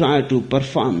you try to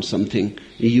perform something,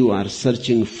 you are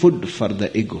searching food for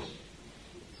the ego.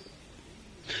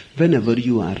 Whenever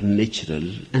you are natural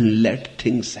and let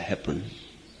things happen,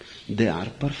 they are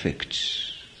perfect.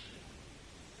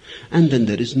 And then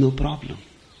there is no problem.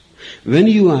 When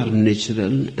you are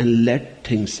natural and let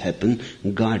things happen,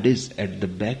 God is at the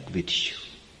back with you.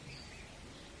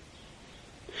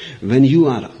 When you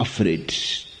are afraid,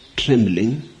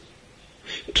 trembling,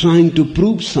 trying to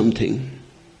prove something,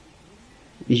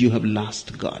 you have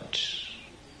lost God.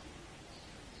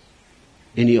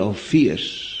 In your fear,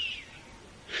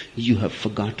 you have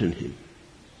forgotten Him.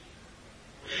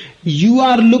 You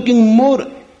are looking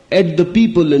more at the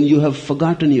people and you have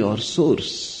forgotten your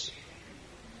source.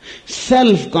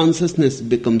 Self-consciousness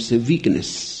becomes a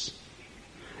weakness.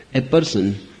 A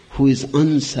person who is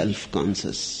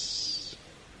unself-conscious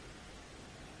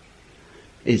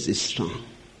is strong.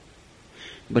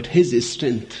 But his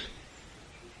strength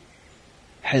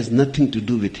has nothing to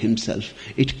do with himself.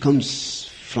 It comes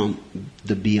from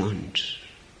the beyond.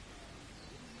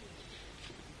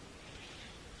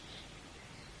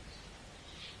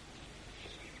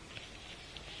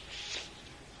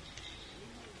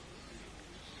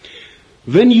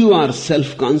 When you are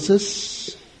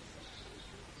self-conscious,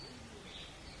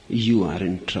 you are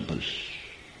in trouble.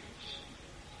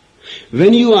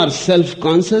 When you are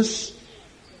self-conscious,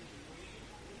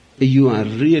 you are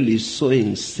really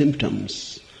showing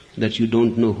symptoms that you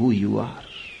don't know who you are.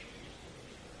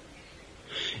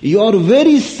 Your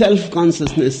very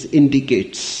self-consciousness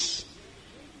indicates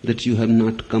that you have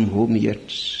not come home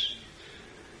yet.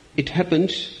 It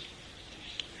happened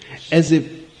as a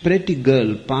pretty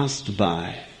girl passed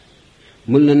by.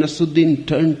 Mullah Nasruddin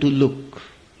turned to look.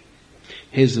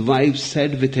 His wife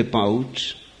said with a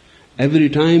pout, "Every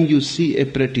time you see a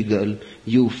pretty girl,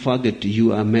 you forget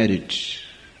you are married."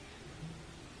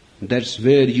 "That's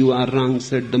where you are wrong,"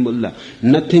 said the mullah.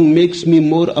 "Nothing makes me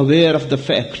more aware of the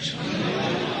fact."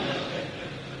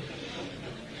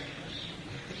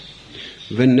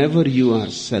 Whenever you are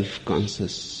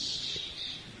self-conscious,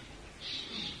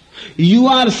 you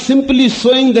are simply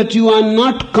showing that you are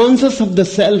not conscious of the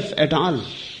self at all.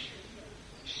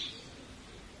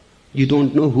 You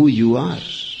don't know who you are.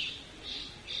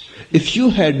 If you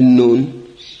had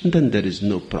known, then there is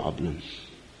no problem.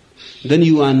 Then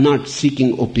you are not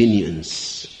seeking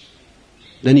opinions.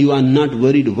 Then you are not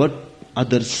worried what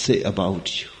others say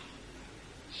about you.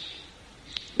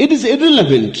 It is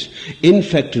irrelevant. In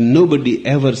fact, nobody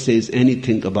ever says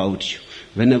anything about you.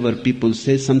 Whenever people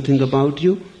say something about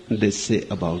you, they say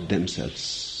about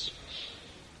themselves.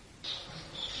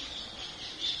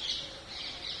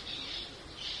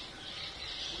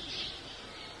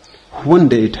 One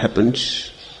day it happened,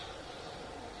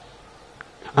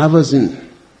 I was in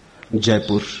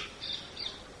Jaipur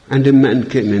And a man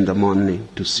came in the morning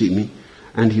to see me,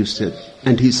 and he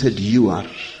said, "You are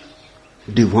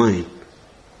divine."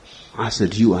 I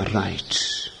said, "You are right."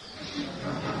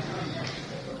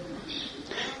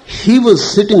 He was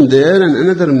sitting there, and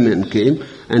another man came,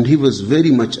 and he was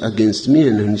very much against me,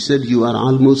 and he said, "You are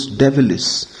almost devilish."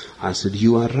 I said,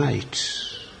 "You are right."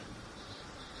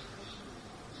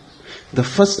 The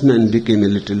first man became a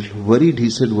little worried. He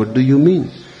said, "What do you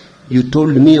mean? You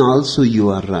told me also you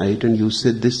are right, and you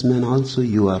said this man also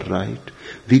you are right.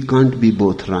 We can't be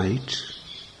both right."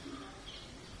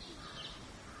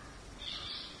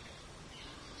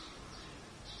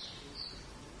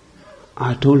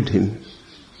 I told him,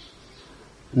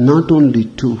 not only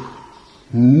two,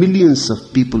 millions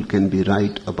of people can be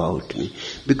right about me,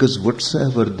 because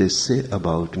whatsoever they say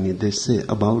about me, they say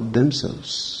about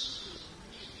themselves.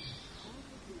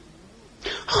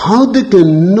 How they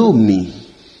can know me?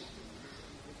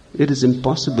 It is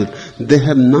impossible. They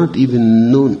have not even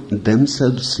known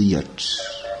themselves yet.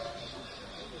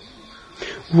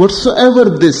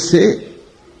 Whatsoever they say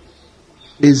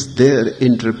is their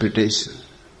interpretation.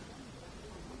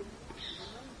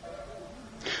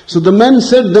 So the man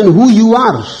said, "Then who you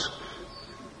are?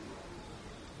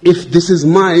 If this is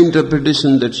my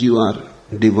interpretation that you are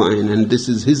divine, and this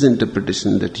is his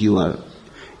interpretation that you are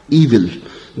evil,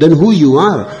 then who you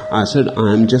are?" I said,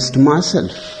 "I am just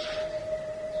myself.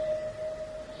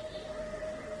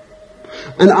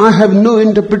 And I have no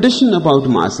interpretation about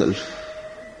myself.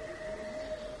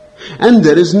 And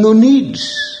there is no need.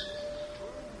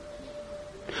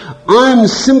 I am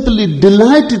simply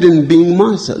delighted in being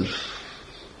myself.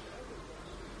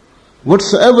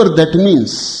 Whatsoever that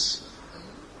means.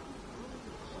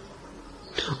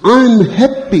 I am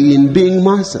happy in being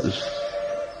myself.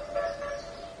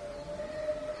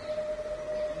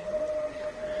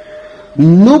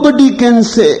 Nobody can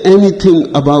say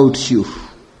anything about you.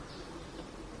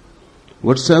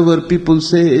 Whatsoever people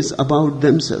say is about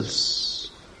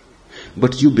themselves.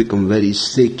 But you become very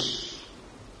shaky.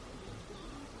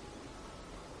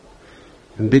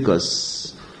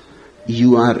 Because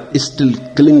you are still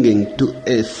clinging to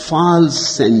a false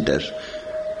center.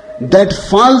 That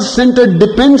false center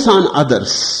depends on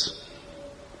others.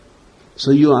 So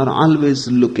you are always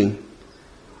looking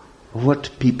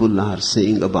what people are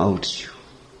saying about you.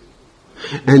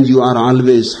 And you are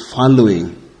always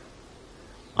following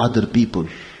other people.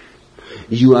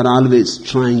 You are always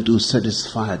trying to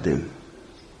satisfy them.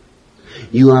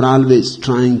 You are always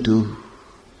trying to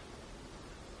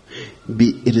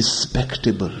be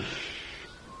irrespectable.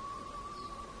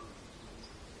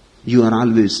 You are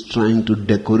always trying to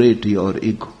decorate your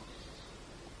ego.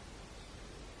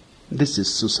 This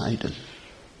is suicidal.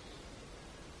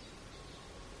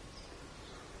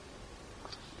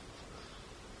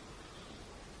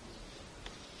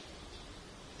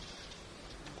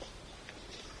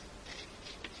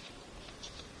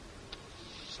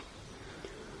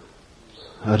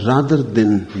 Rather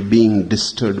than being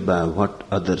disturbed by what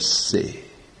others say,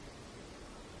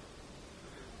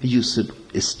 you should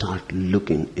start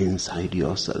looking inside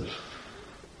yourself.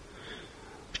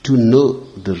 To know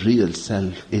the real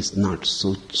self is not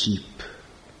so cheap.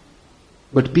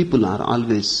 But people are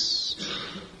always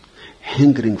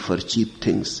hankering for cheap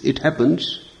things. It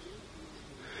happens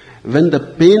when the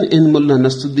pain in Mullah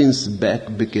Nasruddin's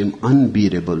back became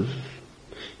unbearable,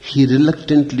 he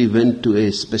reluctantly went to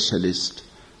a specialist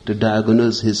to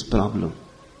diagnose his problem.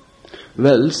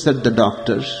 "Well," said the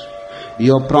doctor,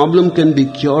 "your problem can be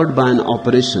cured by an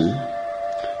operation,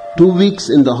 2 weeks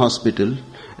in the hospital,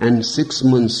 and 6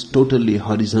 months totally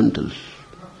horizontal."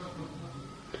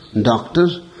 "Doctor,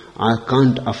 I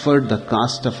can't afford the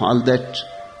cost of all that,"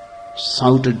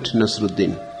 shouted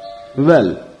Nasruddin.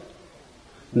 "Well,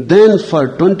 then for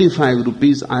 25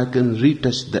 rupees I can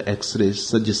retouch the x-rays,"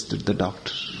 suggested the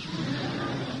doctor.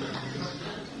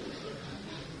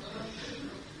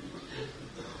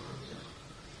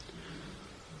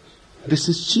 This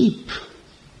is cheap.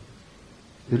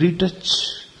 Retouch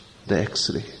the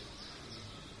x-ray.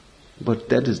 But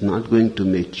that is not going to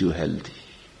make you healthy.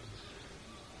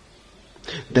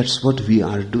 That's what we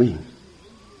are doing.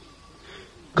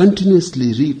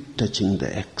 Continuously retouching the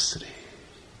x-ray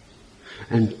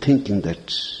and thinking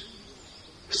that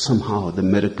somehow the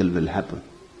miracle will happen.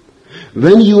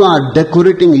 When you are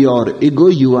decorating your ego,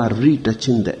 you are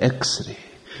retouching the x-ray.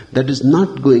 That is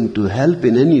not going to help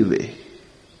in any way.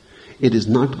 It is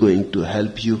not going to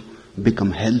help you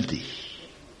become healthy.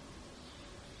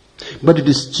 But it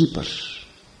is cheaper.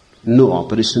 No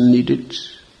operation needed.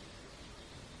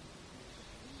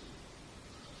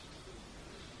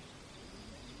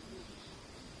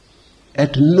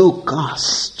 At no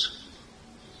cost.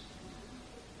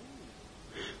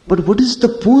 But what is the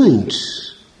point?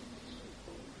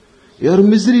 Your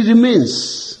misery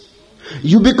remains.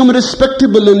 You become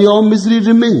respectable and your misery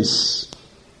remains.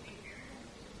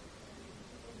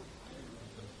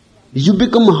 You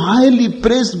become highly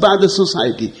praised by the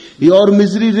society. Your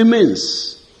misery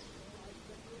remains.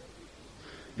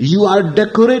 You are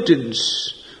decorated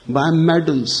by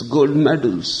medals, gold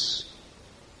medals,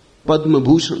 Padma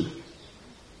Bhushan,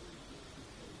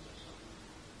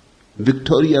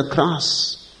 Victoria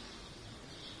Cross.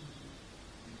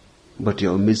 But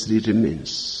your misery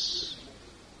remains.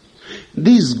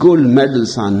 These gold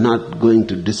medals are not going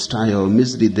to destroy your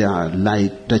misery. They are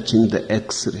like touching the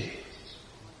X-ray.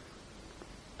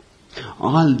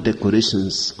 All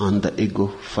decorations on the ego,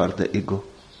 for the ego,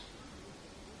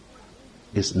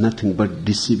 is nothing but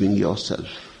deceiving yourself.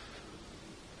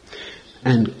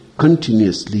 And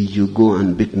continuously you go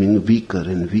on becoming weaker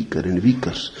and weaker and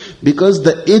weaker. Because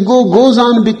the ego goes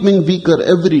on becoming weaker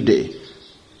every day.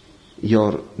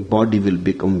 Your body will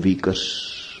become weaker.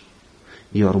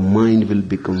 Your mind will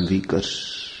become weaker.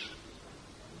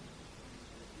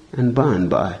 And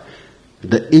by,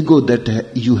 the ego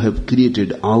that you have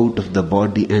created out of the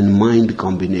body and mind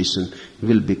combination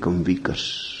will become weaker.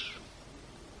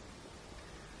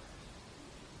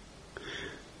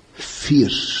 Fear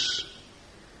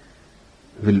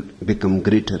will become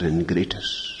greater and greater.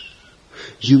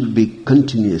 You will be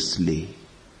continuously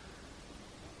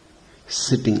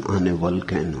sitting on a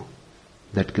volcano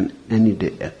that can any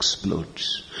day explode.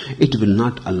 It will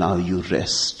not allow you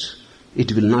rest.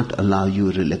 It will not allow you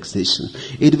relaxation.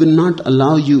 It will not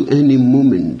allow you any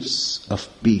moments of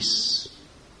peace.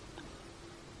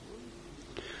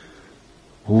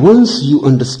 Once you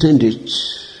understand it,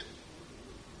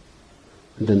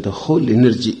 then the whole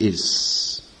energy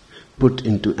is put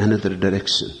into another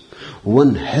direction.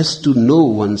 One has to know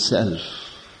oneself.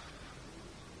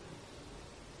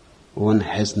 One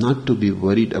has not to be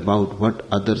worried about what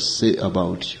others say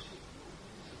about you.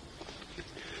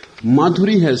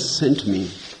 Madhuri has sent me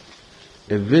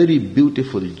a very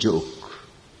beautiful joke.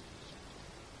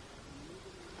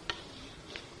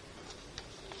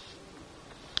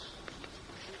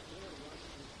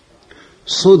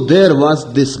 So there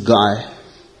was this guy,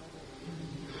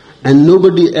 and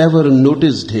nobody ever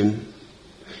noticed him.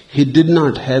 He did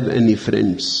not have any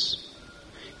friends.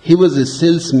 He was a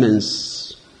salesman.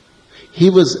 He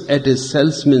was at a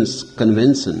salesman's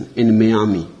convention in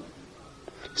Miami.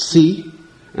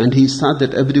 And he saw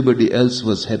that everybody else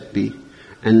was happy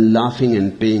and laughing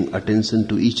and paying attention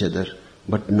to each other,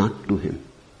 but not to him.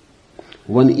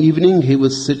 One evening he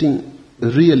was sitting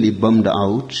really bummed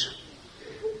out.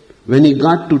 When he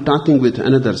got to talking with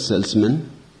another salesman,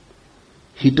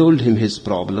 he told him his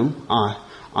problem.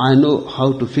 I know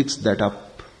how to fix that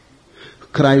up.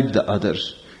 Cried the other.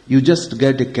 You just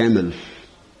get a camel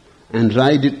and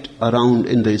ride it around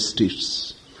in the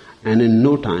streets, and in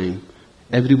no time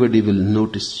everybody will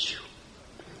notice you,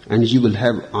 and you will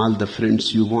have all the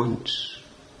friends you want.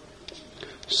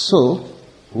 So,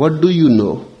 what do you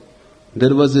know?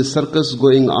 There was a circus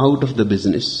going out of the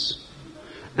business,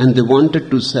 and they wanted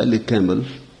to sell a camel.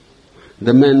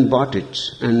 The man bought it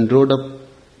and rode up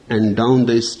and down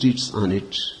the streets on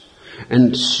it.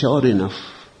 And sure enough,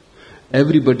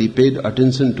 everybody paid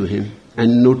attention to him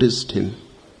and noticed him.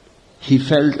 He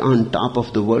felt on top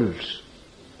of the world.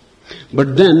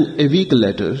 But then, a week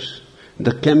later,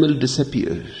 the camel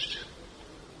disappeared.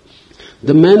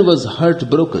 The man was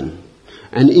heartbroken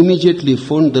and immediately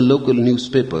phoned the local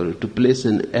newspaper to place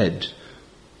an ad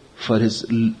for his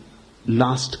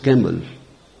lost camel.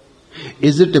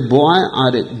 Is it a boy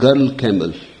or a girl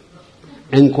camel?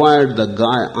 Inquired the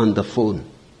guy on the phone.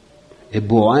 A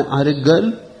boy or a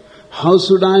girl? How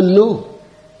should I know?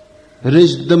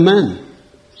 Raged the man.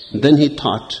 Then he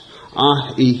thought,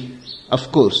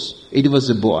 of course, it was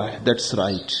a boy, that's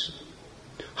right.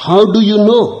 How do you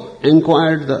know?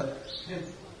 Inquired the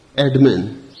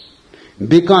adman.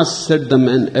 Because, said the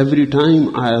man, every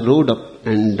time I rode up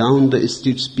and down the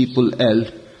streets, people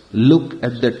yelled, look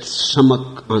at that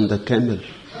shamak on the camel.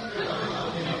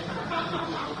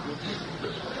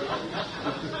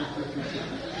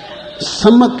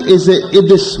 Samak is a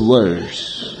Yiddish word,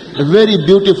 a very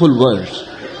beautiful word.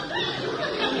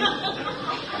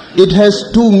 It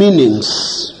has two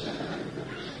meanings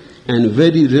and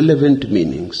very relevant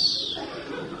meanings.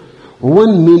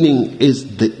 One meaning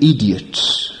is the idiot.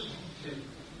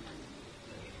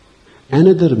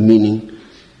 Another meaning,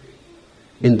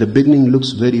 in the beginning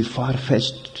looks very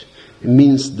far-fetched,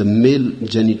 means the male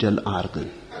genital organ.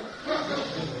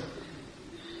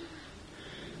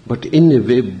 But in a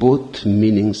way, both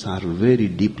meanings are very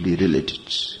deeply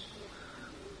related.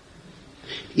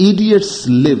 Idiots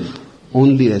live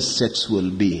only as sexual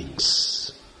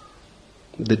beings.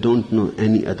 They don't know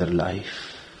any other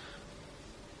life.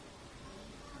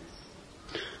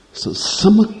 So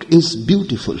samak is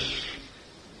beautiful.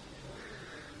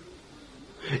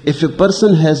 If a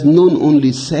person has known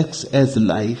only sex as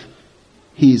life,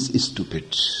 he is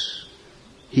stupid.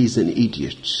 He is an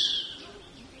idiot.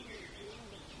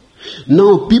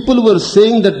 Now people were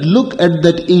saying that look at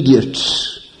that idiot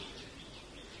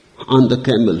on the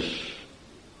camel.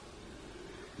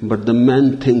 But the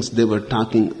man thinks they were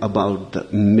talking about the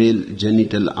male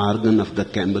genital organ of the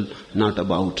camel, not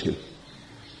about him.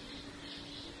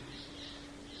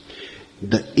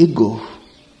 The ego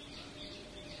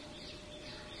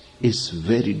is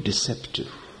very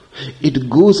deceptive. It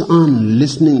goes on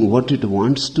listening what it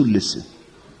wants to listen.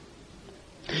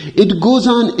 It goes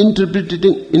on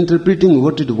interpreting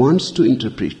what it wants to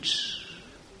interpret.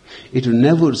 It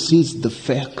never sees the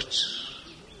fact.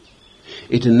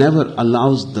 It never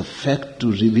allows the fact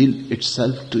to reveal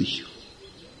itself to you.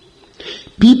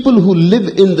 People who live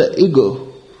in the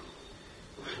ego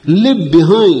live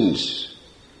behind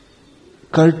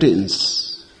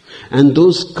curtains, and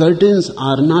those curtains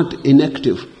are not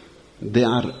inactive, they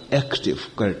are active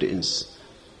curtains.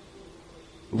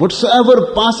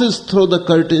 Whatsoever passes through the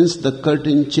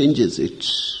curtain changes it.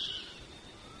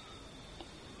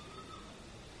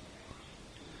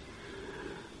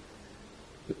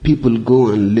 People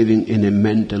go on living in a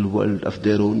mental world of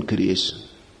their own creation.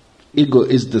 Ego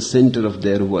is the center of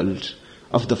their world,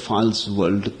 of the false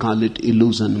world. Call it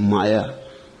illusion, Maya.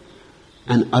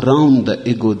 And around the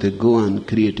ego they go on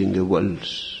creating a world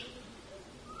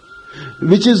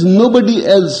which is nobody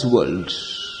else's world.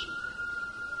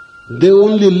 They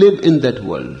only live in that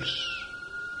world.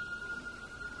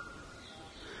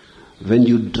 When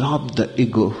you drop the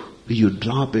ego, you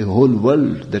drop a whole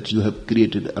world that you have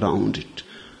created around it.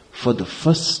 For the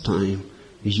first time,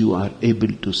 you are able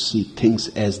to see things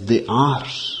as they are,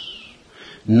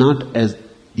 not as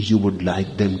you would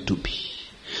like them to be.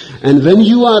 And when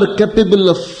you are capable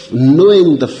of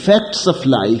knowing the facts of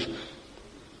life,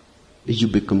 you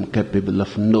become capable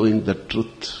of knowing the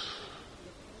truth.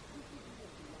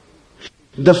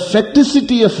 The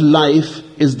facticity of life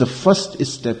is the first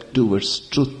step towards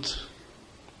truth.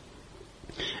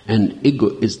 And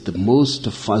ego is the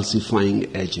most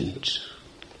falsifying agent.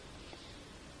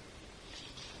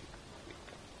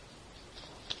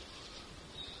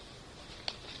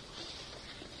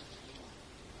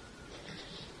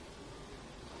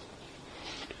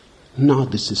 Now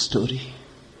this story.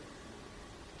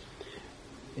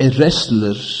 A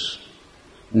wrestler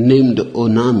named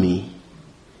O-NAMI,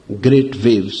 Great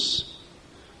Waves,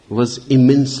 was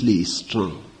immensely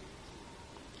strong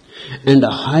and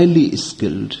highly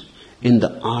skilled in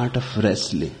the art of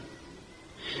wrestling.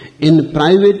 In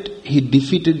private, he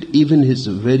defeated even his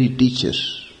very teacher,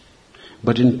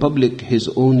 but in public, his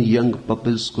own young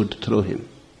pupils could throw him.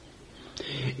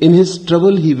 In his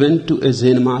trouble, he went to a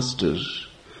Zen master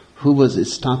who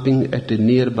was stopping at a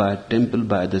nearby temple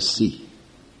by the sea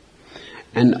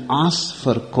and asked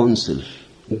for counsel.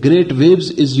 Great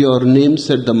Waves is your name,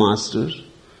 said the master,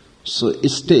 so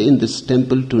stay in this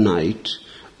temple tonight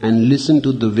and listen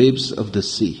to the waves of the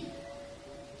sea.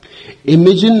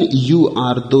 Imagine you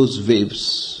are those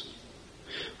waves.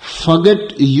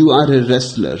 Forget you are a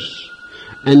wrestler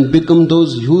and become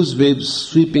those whose waves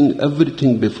sweeping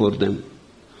everything before them.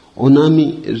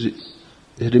 O-NAMI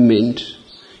remained.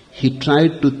 He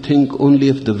tried to think only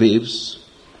of the waves,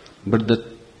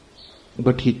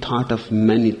 but he thought of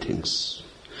many things.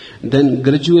 Then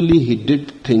gradually he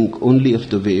did think only of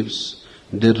the waves.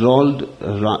 They rolled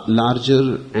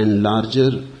larger and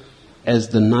larger as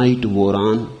the night wore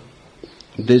on.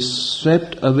 They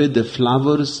swept away the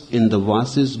flowers in the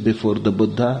vases before the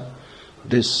Buddha.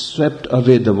 They swept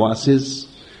away the vases.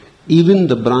 Even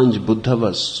the branch Buddha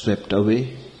was swept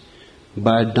away.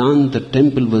 By dawn the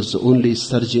temple was only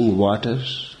surging water,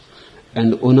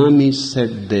 and O-NAMI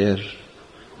sat there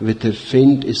with a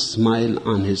faint smile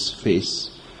on his face.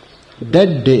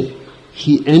 That day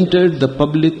he entered the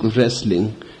public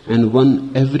wrestling and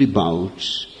won every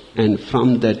bout, and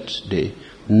from that day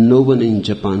no one in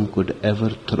Japan could ever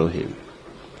throw him.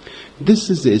 This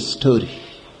is a story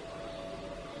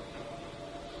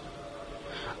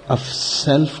of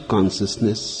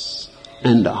self-consciousness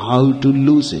and how to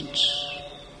lose it,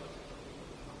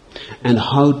 and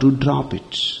how to drop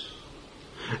it,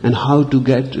 and how to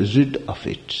get rid of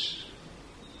it.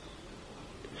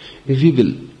 We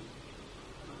will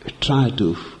try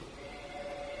to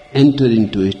enter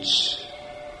into it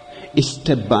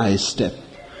step by step.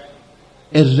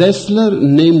 A wrestler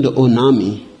named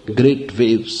O-NAMI, Great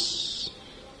Waves,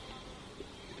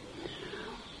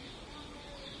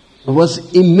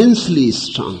 was immensely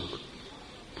strong.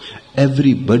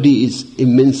 Everybody is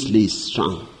immensely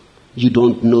strong. You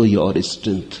don't know your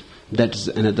strength. That is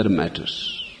another matter.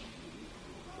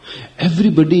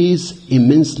 Everybody is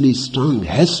immensely strong.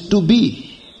 Has to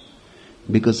be.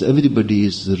 Because everybody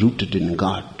is rooted in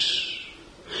God.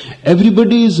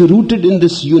 Everybody is rooted in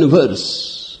this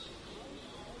universe.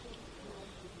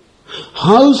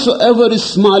 Howsoever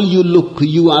small you look,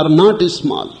 you are not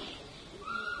small.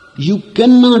 You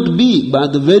cannot be by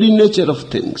the very nature of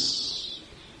things.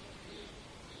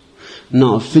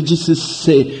 Now physicists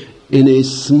say in a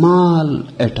small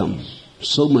atom,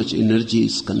 so much energy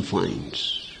is confined.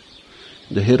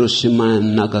 The Hiroshima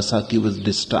and Nagasaki was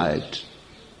destroyed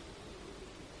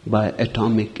by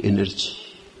atomic energy.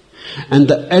 And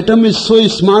the atom is so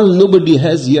small, nobody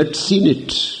has yet seen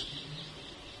it.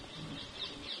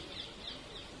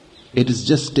 It is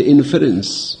just an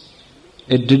inference,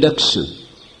 a deduction.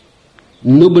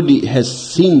 Nobody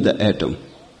has seen the atom.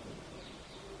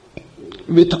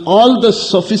 With all the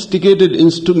sophisticated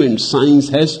instruments science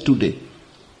has today,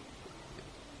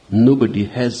 nobody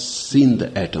has seen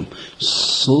the atom.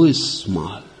 So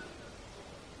small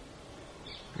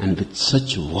and with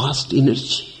such vast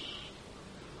energy.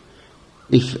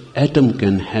 If atom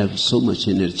can have so much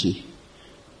energy,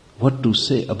 what to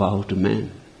say about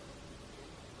man?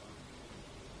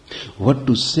 What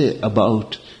to say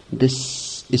about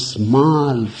this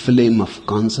small flame of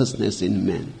consciousness in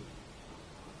man?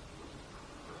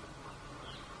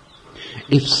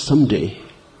 If someday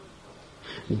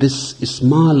this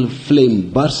small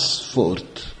flame bursts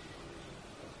forth,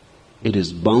 it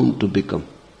is bound to become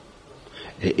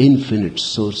an infinite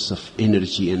source of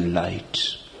energy and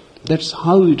light. That's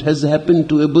how it has happened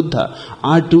to a Buddha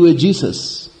or to a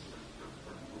Jesus.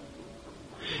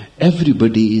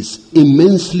 Everybody is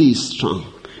immensely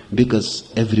strong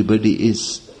because everybody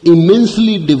is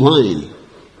immensely divine.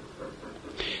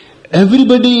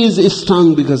 Everybody is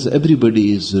strong because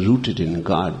everybody is rooted in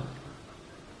God,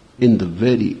 in the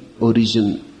very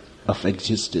origin of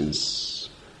existence.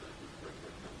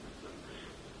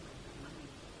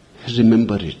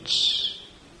 Remember it.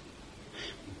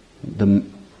 The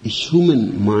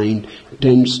human mind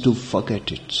tends to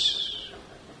forget it.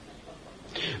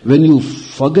 When you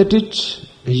forget it,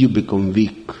 you become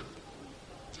weak.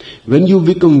 When you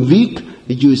become weak,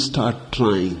 you start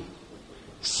trying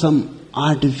some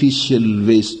artificial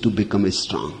ways to become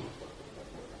strong.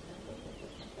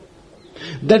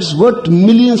 That's what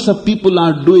millions of people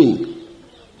are doing.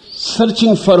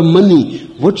 Searching for money.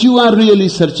 What you are really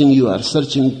searching? You are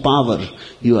searching power.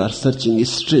 You are searching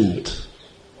strength.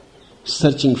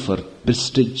 Searching for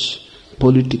prestige,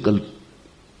 political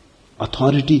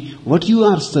authority. What you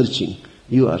are searching?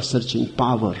 You are searching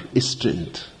power,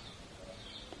 strength.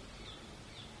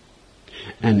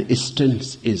 And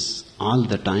strength is all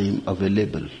the time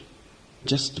available,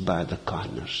 just by the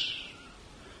corner.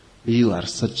 You are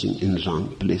searching in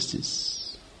wrong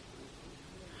places.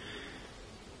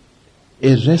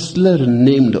 A wrestler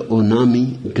named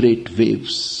O-NAMI, great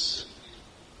waves.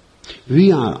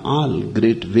 We are all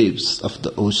great waves of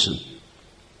the ocean.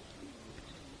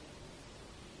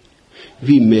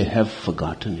 We may have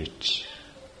forgotten it,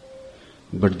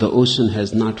 but the ocean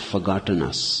has not forgotten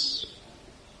us.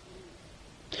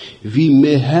 We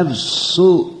may have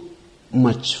so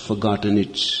much forgotten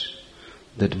it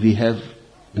that we have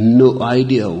no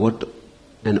idea what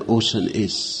an ocean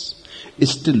is.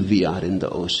 Still we are in the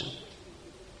ocean.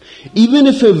 Even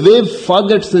if a wave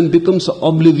forgets and becomes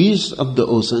oblivious of the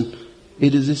ocean,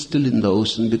 it is still in the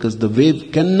ocean because the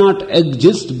wave cannot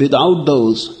exist without the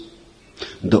ocean.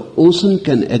 The ocean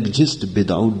can exist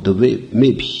without the wave,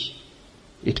 maybe.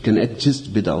 It can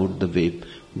exist without the wave,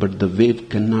 but the wave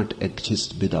cannot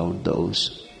exist without the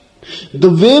ocean. The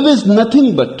wave is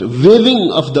nothing but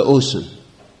waving of the ocean.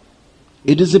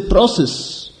 It is a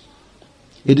process.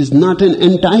 It is not an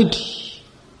entity.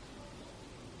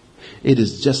 It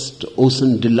is just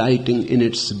ocean delighting in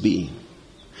its being.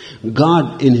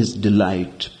 God in His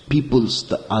delight peoples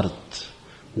the earth.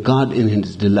 God in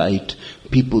His delight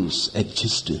peoples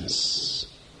existence.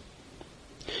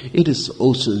 It is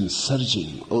ocean,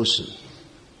 surging ocean.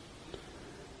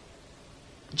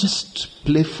 Just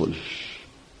playful.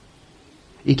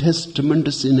 It has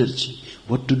tremendous energy.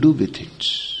 What to do with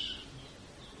it?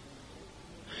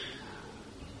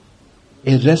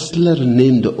 A wrestler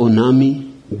named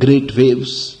O-NAMI, great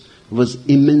waves, was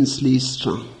immensely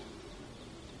strong.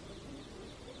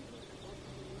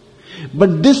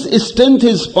 But this strength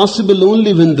is possible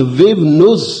only when the wave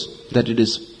knows that it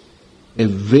is a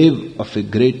wave of a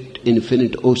great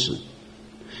infinite ocean.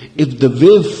 If the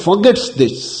wave forgets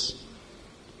this,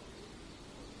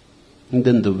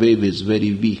 then the wave is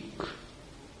very weak.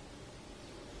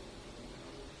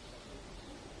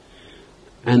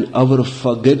 And our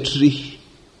forgettery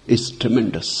is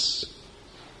tremendous.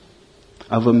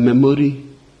 Our memory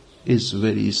is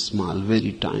very small,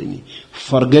 very tiny.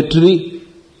 Forgettery,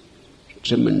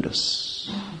 tremendous.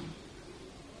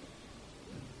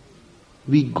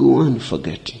 We go on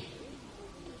forgetting.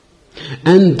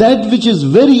 And that which is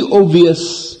very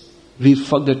obvious, we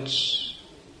forget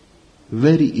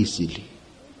very easily.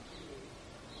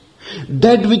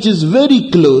 That which is very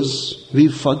close, we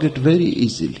forget very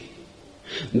easily.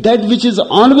 That which is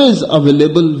always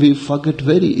available, we forget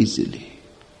very easily.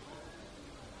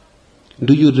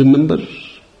 Do you remember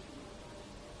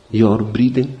your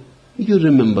breathing? You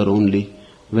remember only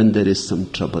when there is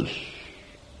some trouble.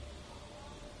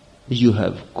 You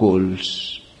have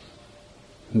colds,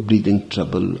 breathing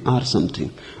trouble or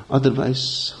something.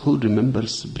 Otherwise, who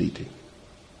remembers breathing?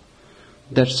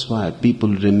 That's why people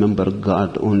remember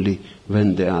God only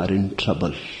when they are in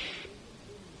trouble.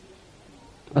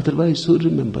 Otherwise, who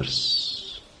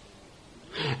remembers?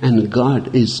 And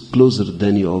God is closer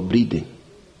than your breathing.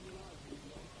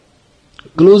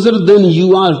 Closer than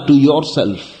you are to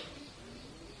yourself.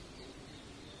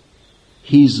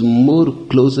 He is more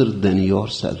closer than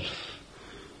yourself.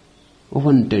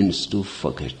 One tends to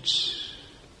forget.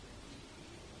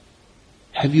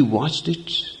 Have you watched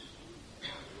it?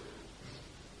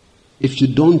 If you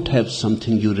don't have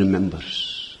something, you remember.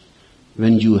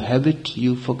 When you have it,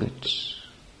 you forget.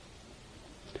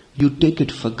 You take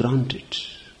it for granted.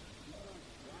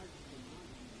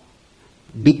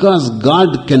 Because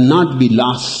God cannot be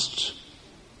lost,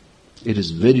 it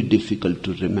is very difficult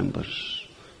to remember.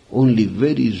 Only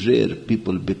very rare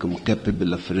people become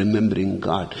capable of remembering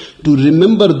God. To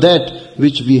remember that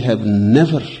which we have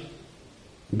never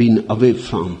been away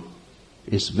from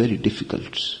is very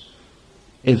difficult.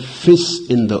 A fish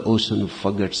in the ocean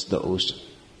forgets the ocean.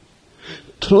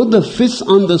 Throw the fish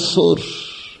on the shore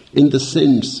in the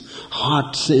sands,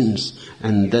 hard sands,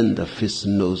 and then the fish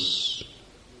knows.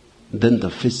 Then the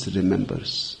fish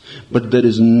remembers. But there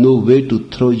is no way to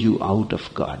throw you out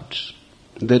of God.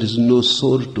 There is no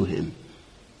shore to Him.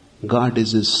 God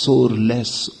is a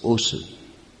shoreless ocean.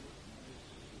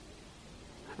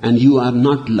 And you are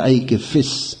not like a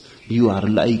fish, you are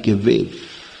like a wave.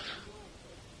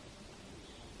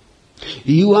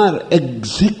 You are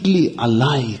exactly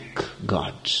alike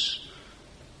God.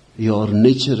 Your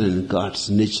nature and God's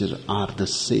nature are the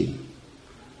same.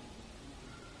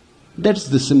 That's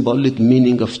the symbolic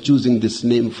meaning of choosing this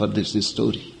name for this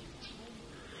story.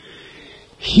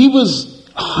 He was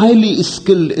highly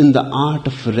skilled in the art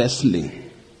of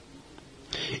wrestling.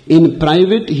 In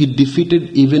private, he defeated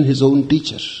even his own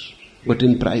teacher. But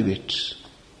in private,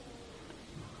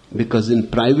 because in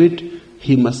private,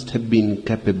 he must have been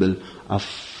capable of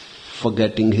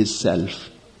forgetting his self.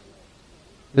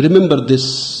 Remember this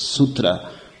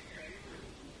sutra.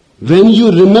 When you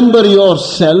remember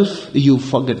yourself, you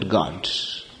forget God.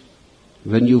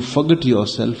 When you forget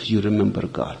yourself, you remember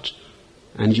God.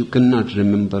 And you cannot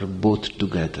remember both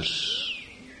together.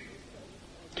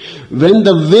 When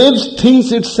the wave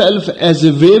thinks itself as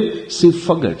a wave, she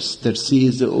forgets that she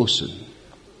is the ocean.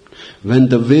 When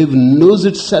the wave knows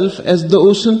itself as the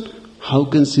ocean, how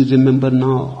can she remember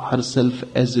now herself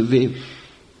as a wave?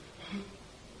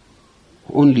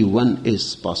 Only one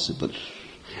is possible.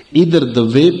 Either the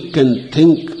wave can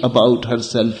think about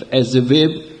herself as a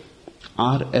wave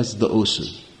or as the ocean.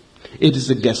 It is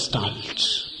a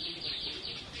gestalt.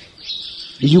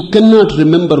 You cannot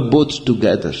remember both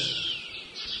together.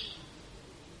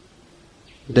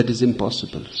 That is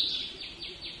impossible.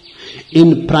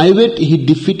 In private, he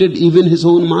defeated even his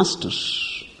own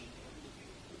masters.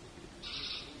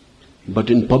 But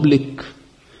in public,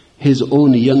 his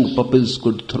own young pupils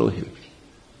could throw him.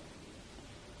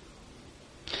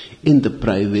 In the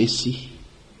privacy,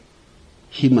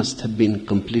 he must have been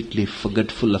completely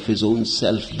forgetful of his own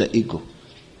self, the ego.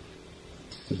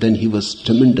 Then he was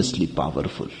tremendously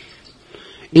powerful.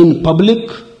 In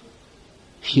public,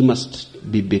 he must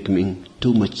be becoming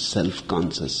too much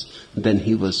self-conscious. Then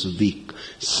he was weak.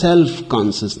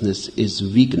 Self-consciousness is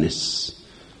weakness.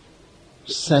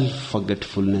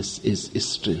 Self-forgetfulness is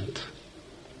strength.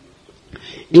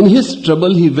 In his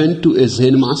trouble, he went to a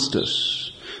Zen master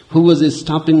who was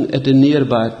stopping at a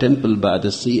nearby temple by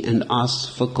the sea and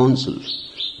asked for counsel.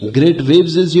 "Great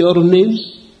waves is your name?"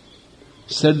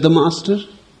 said the master.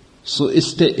 "So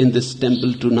stay in this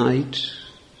temple tonight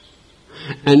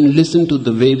and listen to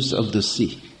the waves of the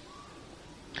sea."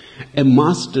 A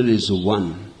master is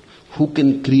one who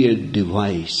can create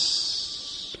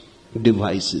devices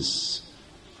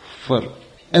for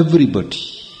everybody.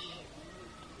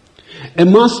 A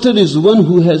master is one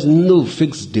who has no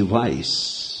fixed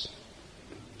device.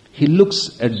 He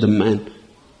looks at the man,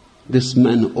 this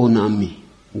man O-NAMI,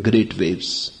 great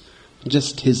waves,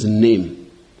 just his name,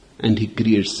 and he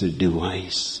creates a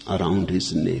device around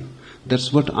his name.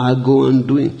 That's what I go on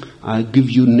doing. I give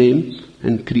you name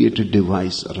and create a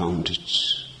device around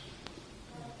it.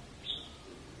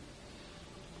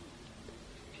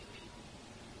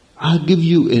 I give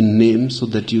you a name so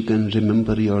that you can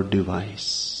remember your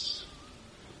device.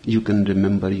 You can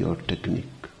remember your technique.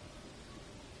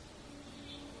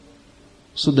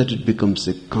 So that it becomes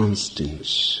a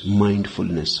constant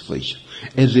mindfulness for you.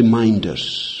 A reminder.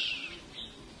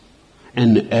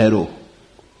 An arrow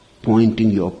pointing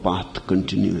your path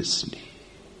continuously.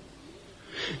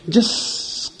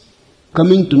 Just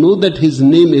coming to know that his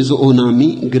name is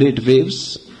O-NAMI, great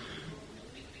waves.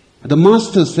 The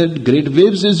master said, great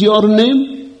waves is your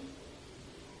name.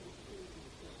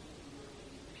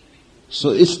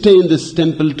 So stay in this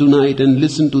temple tonight and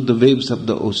listen to the waves of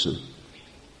the ocean.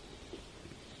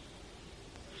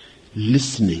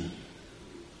 Listening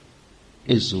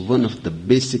is one of the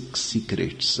basic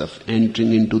secrets of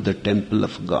entering into the temple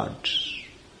of God.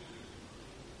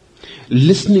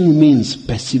 Listening means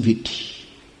passivity.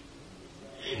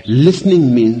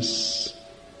 Listening means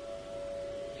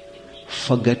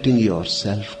forgetting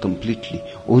yourself completely.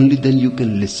 Only then you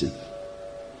can listen.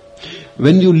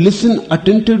 When you listen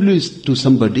attentively to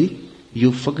somebody,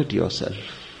 you forget yourself.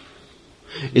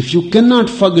 If you cannot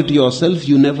forget yourself,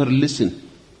 you never listen.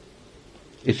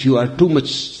 If you are too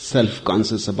much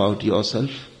self-conscious about yourself,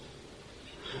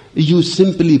 you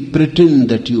simply pretend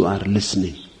that you are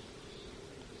listening.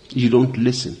 You don't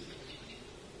listen.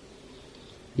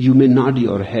 You may nod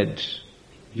your head.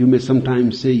 You may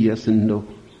sometimes say yes and no.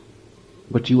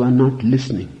 But you are not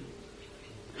listening.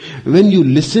 When you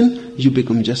listen, you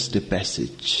become just a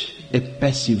passage, a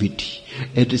passivity,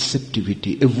 a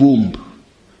receptivity, a womb.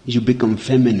 You become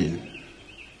feminine.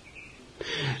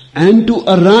 And to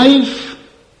arrive,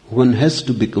 one has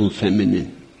to become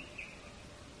feminine.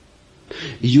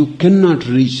 You cannot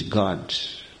reach God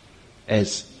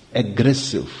as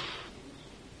aggressive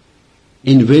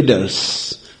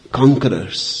invaders,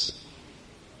 conquerors.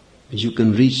 You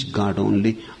can reach God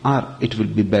only, or it will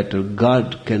be better,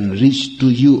 God can reach to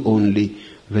you only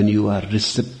when you are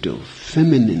receptive,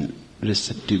 feminine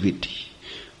receptivity.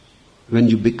 When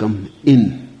you become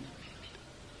in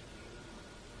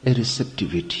a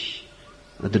receptivity,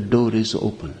 the door is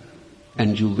open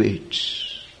and you wait.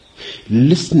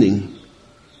 Listening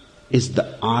is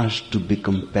the art to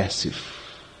become passive.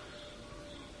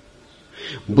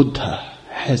 Buddha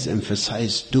has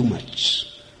emphasized too much.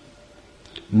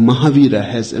 Mahavira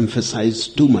has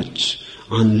emphasized too much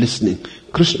on listening.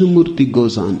 Krishnamurti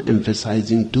goes on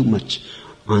emphasizing too much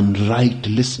on right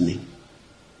listening.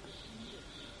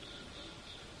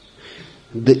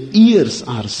 The ears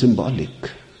are symbolic.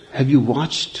 Have you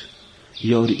watched?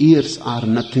 Your ears are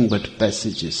nothing but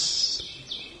passages.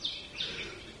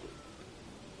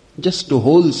 Just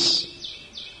holes,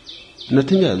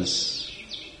 nothing else.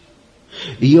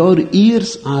 Your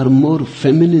ears are more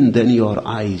feminine than your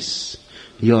eyes.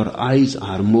 Your eyes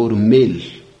are more male.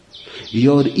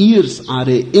 Your ears are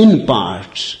a in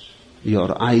part.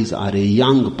 Your eyes are a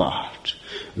young part.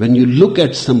 When you look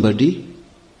at somebody,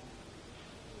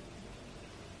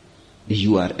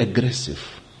 you are aggressive.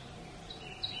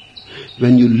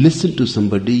 When you listen to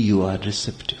somebody, you are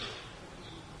receptive.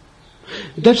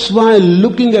 That's why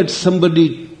looking at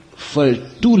somebody for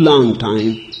too long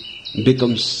time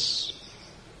becomes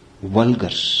vulgar,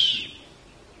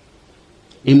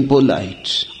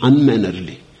 impolite,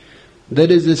 unmannerly. There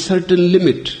is a certain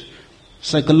limit.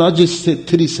 Psychologists say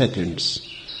 3 seconds.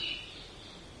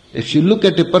 If you look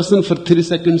at a person for 3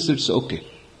 seconds, it's okay.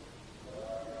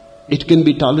 It can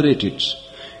be tolerated.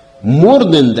 More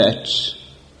than that,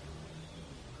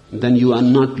 then you are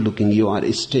not looking, you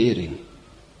are staring.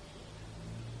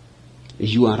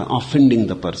 You are offending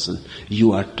the person.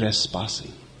 You are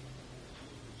trespassing.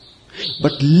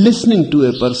 But listening to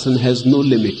a person has no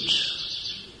limit.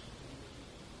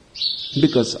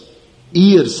 Because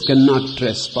ears cannot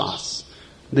trespass.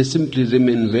 They simply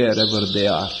remain wherever they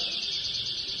are.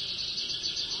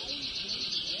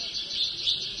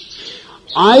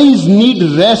 Eyes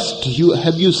need rest.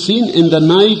 Have you seen in the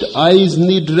night, eyes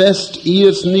need rest,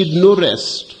 ears need no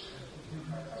rest.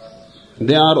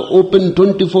 They are open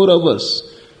 24 hours.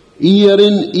 Ear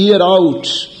in, ear out.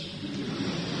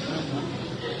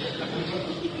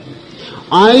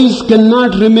 Eyes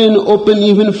cannot remain open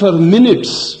even for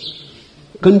minutes.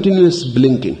 Continuous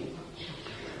blinking.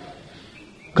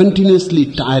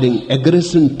 Continuously tiring.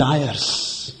 Aggression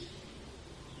tires.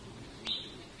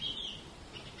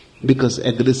 because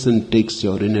aggression takes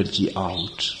your energy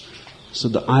out. So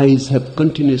the eyes have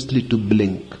continuously to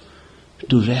blink,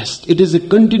 to rest. It is a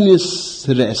continuous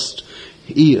rest.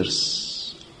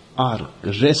 Ears are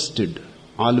rested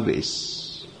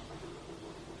always.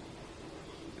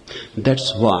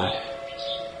 That's why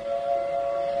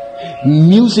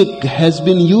music has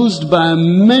been used by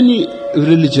many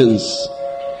religions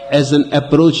as an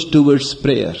approach towards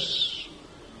prayer.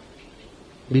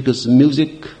 Because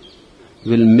music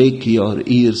will make your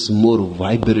ears more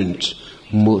vibrant,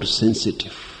 more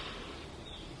sensitive.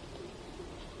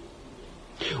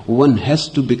 One has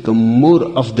to become more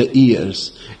of the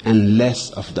ears and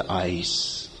less of the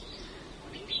eyes.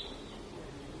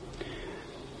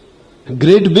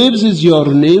 Great Waves is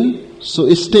your name,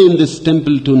 so stay in this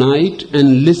temple tonight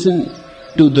and listen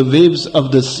to the waves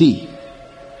of the sea.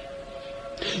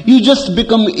 You just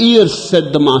become ears,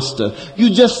 said the Master. You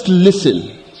just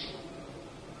listen.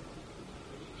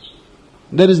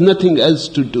 There is nothing else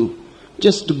to do.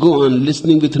 Just go on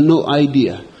listening with no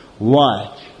idea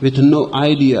why, with no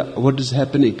idea what is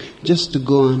happening. Just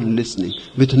go on listening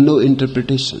with no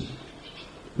interpretation,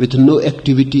 with no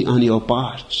activity on your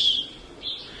part.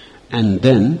 And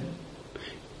then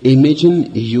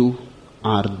imagine you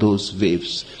are those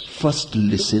waves. First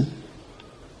listen,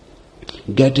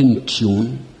 get in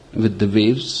tune with the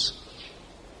waves,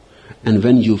 and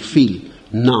when you feel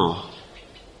now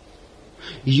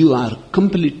you are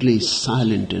completely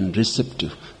silent and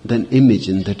receptive, then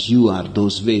imagine that you are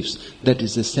those waves. That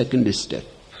is the second step.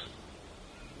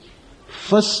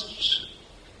 First,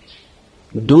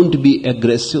 don't be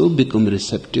aggressive, become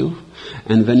receptive.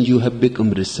 And when you have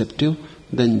become receptive,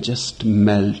 then just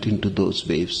melt into those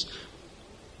waves.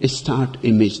 Start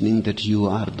imagining that you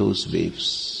are those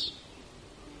waves.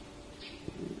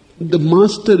 The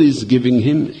Master is giving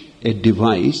him a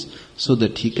device so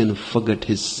that he can forget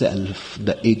his self,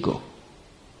 the ego.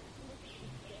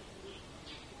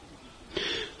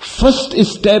 First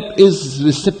step is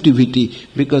receptivity,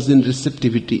 because in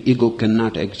receptivity, ego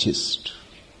cannot exist.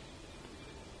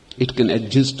 It can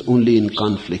exist only in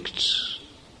conflict.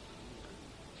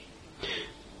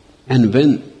 And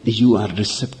when you are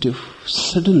receptive,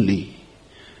 suddenly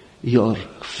your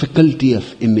faculty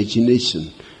of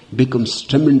imagination becomes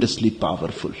tremendously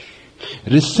powerful.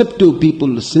 Receptive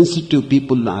people, sensitive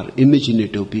people are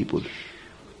imaginative people.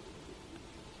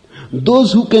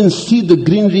 Those who can see the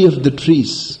greenery of the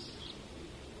trees,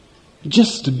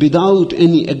 just without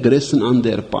any aggression on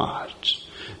their part,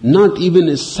 not even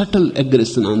a subtle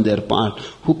aggression on their part,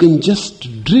 who can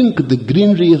just drink the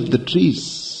greenery of the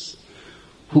trees,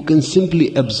 who can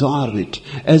simply absorb it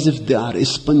as if they are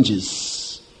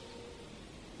sponges,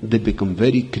 they become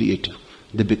very creative,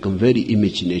 they become very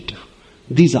imaginative.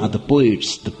 These are the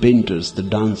poets, the painters, the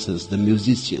dancers, the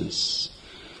musicians.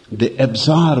 They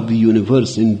absorb the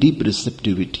universe in deep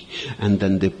receptivity, and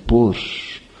then they pour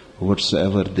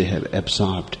whatsoever they have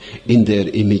absorbed in their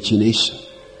imagination.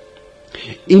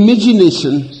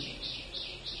 Imagination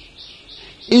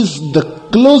is the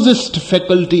closest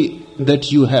faculty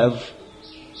that you have,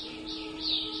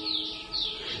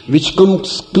 which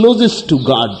comes closest to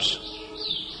God.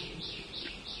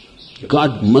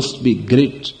 God must be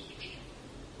great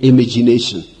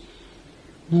imagination.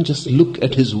 Just look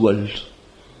at his world.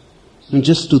 And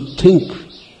just to think,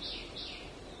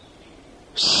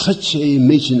 such an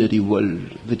imaginary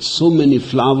world with so many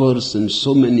flowers and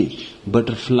so many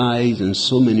butterflies and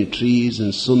so many trees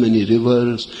and so many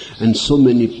rivers and so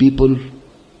many people.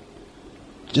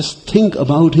 Just think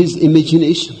about his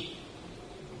imagination.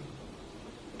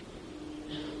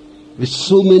 With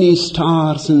so many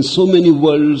stars and so many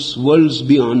worlds, worlds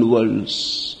beyond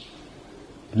worlds,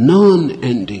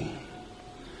 non-ending.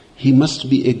 He must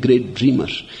be a great dreamer.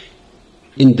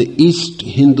 In the East,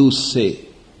 Hindus say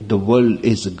the world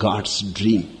is God's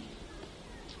dream,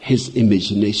 his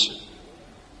imagination.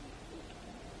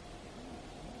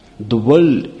 The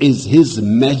world is his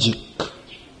magic,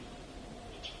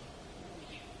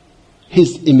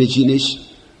 his imagination.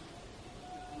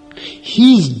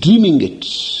 He is dreaming it.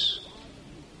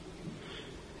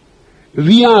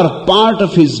 We are part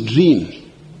of his dream.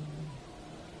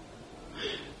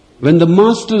 When the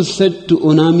Master said to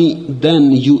O-NAMI,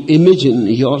 then you imagine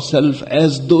yourself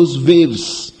as those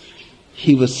waves,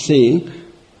 he was saying,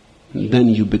 then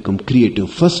you become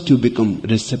creative. First you become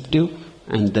receptive,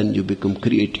 and then you become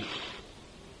creative.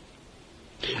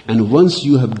 And once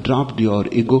you have dropped your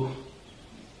ego,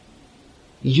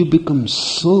 you become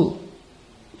so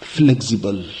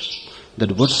flexible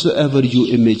that whatsoever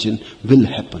you imagine will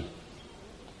happen.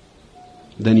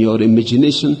 Then your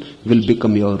imagination will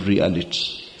become your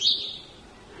reality.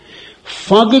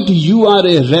 Forget you are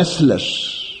a wrestler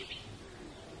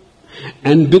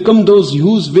and become those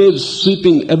huge waves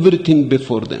sweeping everything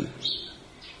before them.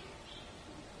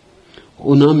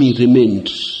 O-NAMI remained.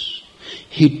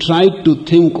 He tried to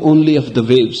think only of the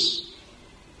waves.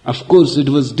 Of course, it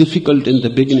was difficult in the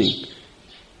beginning.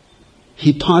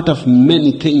 He thought of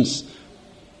many things.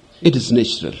 It is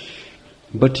natural.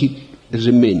 But he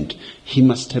remained. He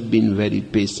must have been very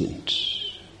patient.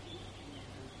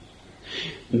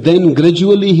 Then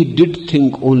gradually he did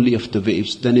think only of the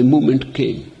waves. Then a moment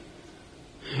came.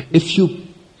 If you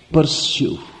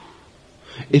pursue,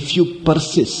 if you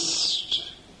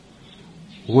persist,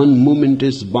 one moment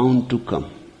is bound to come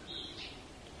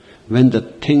when the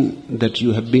thing that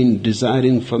you have been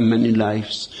desiring for many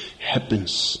lives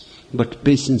happens, but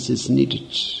patience is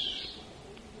needed.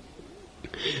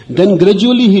 Then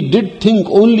gradually he did think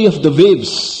only of the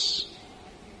waves.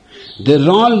 They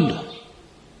rolled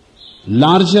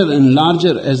larger and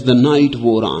larger as the night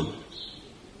wore on.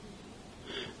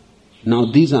 Now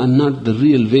these are not the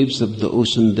real waves of the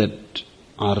ocean that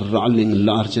are rolling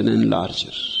larger and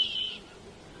larger.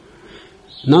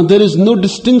 Now there is no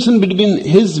distinction between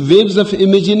his waves of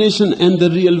imagination and the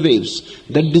real waves.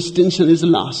 That distinction is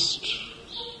lost.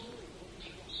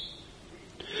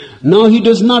 Now he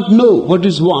does not know what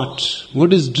is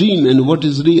dream and what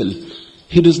is real.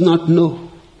 He does not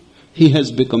know. He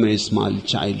has become a small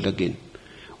child again.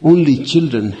 Only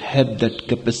children have that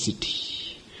capacity.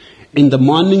 In the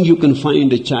morning you can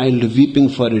find a child weeping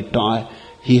for a toy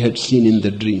he had seen in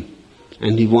the dream,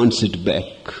 and he wants it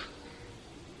back.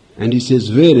 And he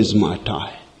says, "Where is my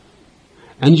toy?"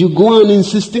 And you go on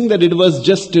insisting that it was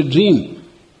just a dream.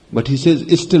 But he says,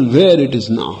 "Still, where it is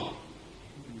now?"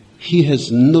 He has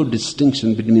no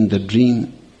distinction between the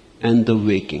dream and the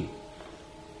waking.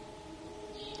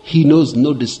 He knows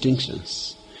no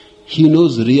distinctions. He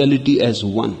knows reality as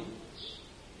one.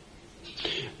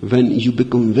 When you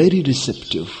become very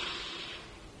receptive,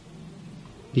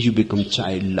 you become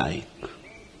childlike.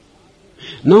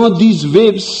 Now these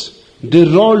waves, they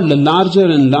rolled larger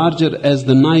and larger as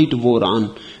the night wore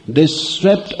on. They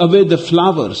swept away the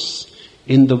flowers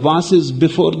in the vases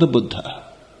before the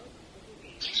Buddha.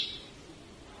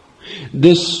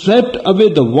 They swept away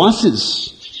the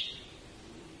vases.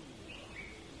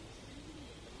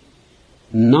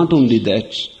 Not only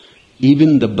that,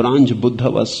 even the branch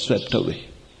Buddha was swept away.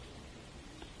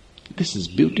 This is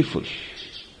beautiful.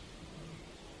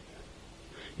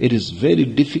 It is very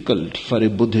difficult for a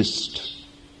Buddhist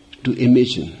to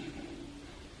imagine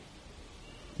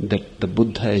that the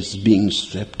Buddha is being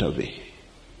swept away.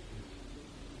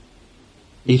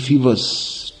 If he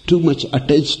was too much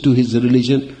attached to his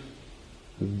religion,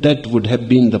 that would have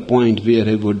been the point where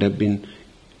he would have been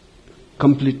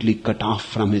completely cut off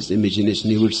from his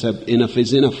imagination. He would say, enough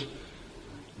is enough.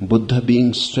 Buddha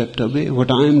being swept away,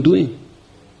 what I am doing?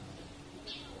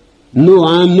 No,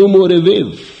 I am no more a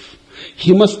wave.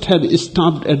 He must have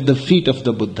stopped at the feet of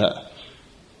the Buddha.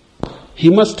 He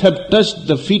must have touched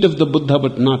the feet of the Buddha,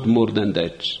 but not more than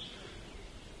that.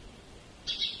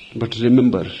 But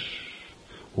remember,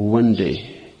 one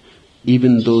day,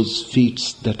 even those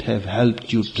feet that have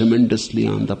helped you tremendously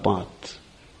on the path,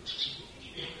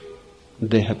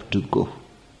 they have to go.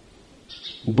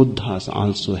 Buddhas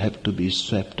also have to be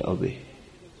swept away.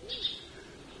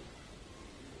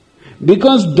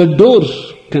 Because the door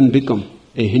can become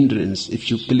a hindrance if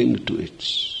you cling to it.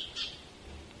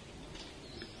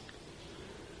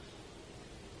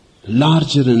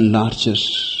 Larger and larger,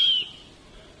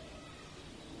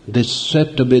 they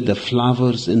swept away the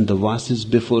flowers in the vases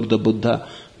before the Buddha.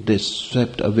 They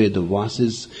swept away the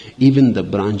vases. Even the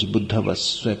branch Buddha was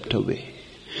swept away.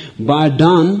 By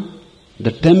dawn,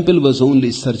 the temple was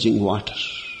only surging water.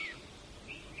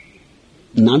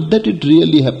 Not that it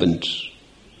really happened.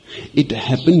 It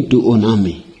happened to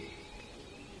O-NAMI.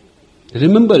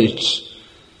 Remember it.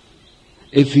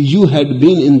 If you had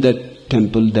been in that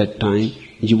temple that time,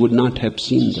 you would not have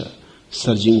seen the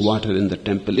surging water in the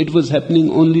temple. It was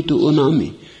happening only to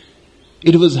O-NAMI.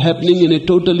 It was happening in a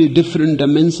totally different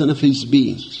dimension of his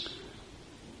being.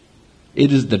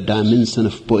 It is the dimension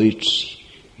of poetry,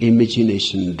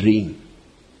 imagination, dream,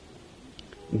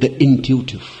 the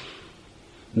intuitive,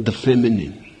 the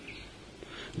feminine,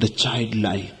 the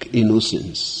childlike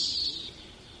innocence.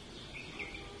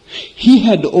 He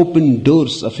had opened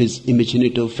doors of his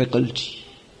imaginative faculty.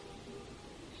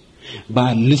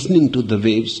 By listening to the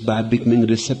waves, by becoming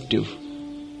receptive,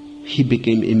 he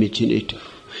became imaginative.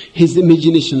 His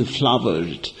imagination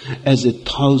flowered as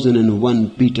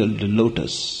 1,001 petaled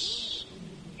lotus.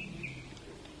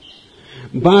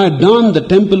 By dawn, the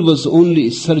temple was only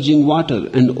surging water,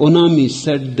 and O-NAMI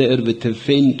sat there with a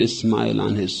faint smile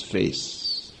on his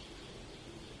face.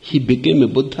 He became a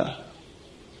Buddha.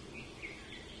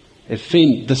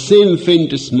 the same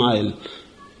faint smile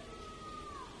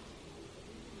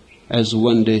as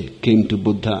one day came to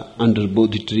Buddha under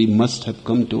Bodhi tree must have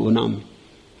come to O-NAMI.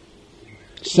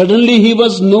 Suddenly he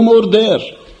was no more there.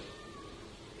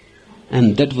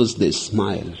 And that was the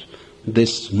smile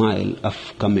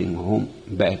of coming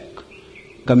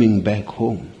back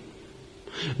home.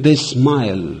 The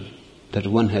smile that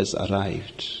one has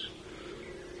arrived.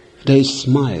 The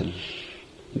smile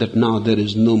that now there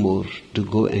is no more to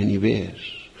go anywhere.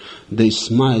 The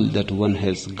smile that one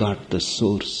has got the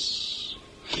source.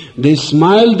 The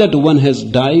smile that one has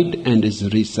died and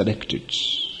is resurrected.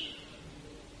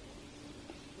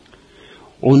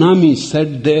 O-NAMI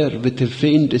sat there with a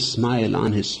faint smile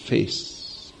on his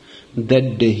face.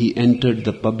 That day he entered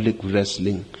the public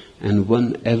wrestling and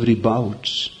won every bout.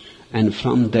 And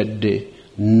from that day,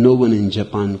 no one in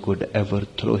Japan could ever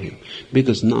throw him,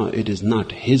 because now it is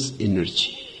not his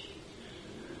energy.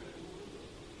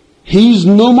 He is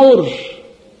no more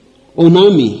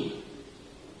O-NAMI.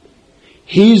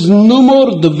 He is no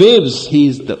more the waves, he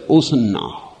is the ocean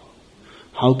now.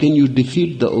 How can you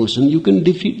defeat the ocean? You can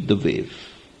defeat the wave.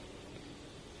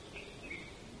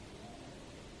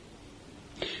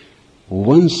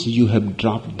 Once you have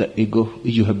dropped the ego,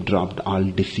 you have dropped all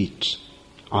defeat,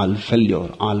 all failure,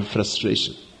 all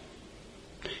frustration.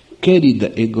 Carry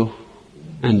the ego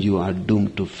and you are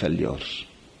doomed to failure.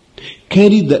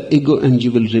 Carry the ego and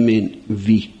you will remain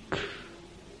weak.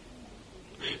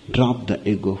 Drop the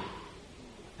ego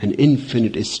and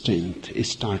infinite strength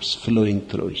starts flowing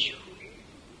through you.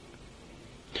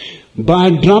 By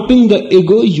dropping the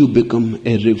ego, you become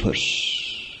a river.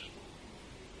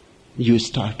 You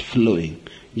start flowing,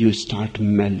 you start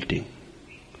melting,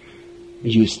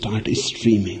 you start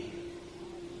streaming,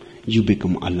 you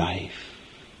become alive.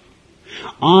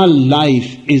 All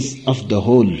life is of the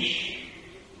whole.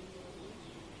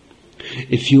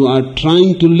 If you are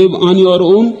trying to live on your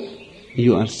own,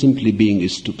 you are simply being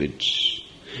stupid.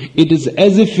 It is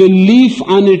as if a leaf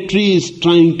on a tree is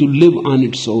trying to live on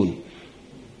its own.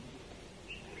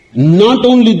 Not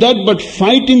only that, but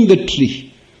fighting the tree.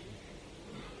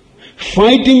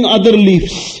 Fighting other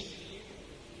leaves,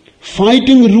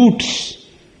 fighting roots,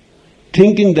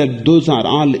 thinking that those are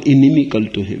all inimical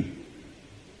to him.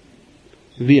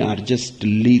 We are just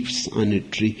leaves on a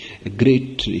tree, a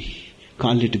great tree.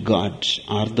 Call it God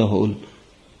or the whole,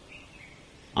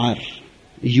 or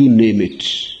you name it.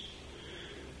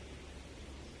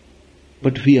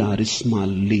 But we are small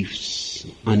leaves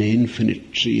on an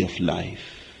infinite tree of life.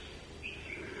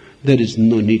 There is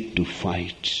no need to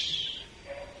fight.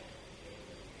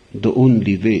 The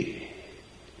only way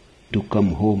to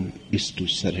come home is to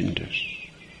surrender.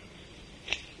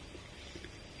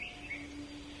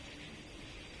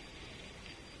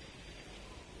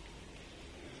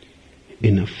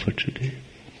 Enough for today.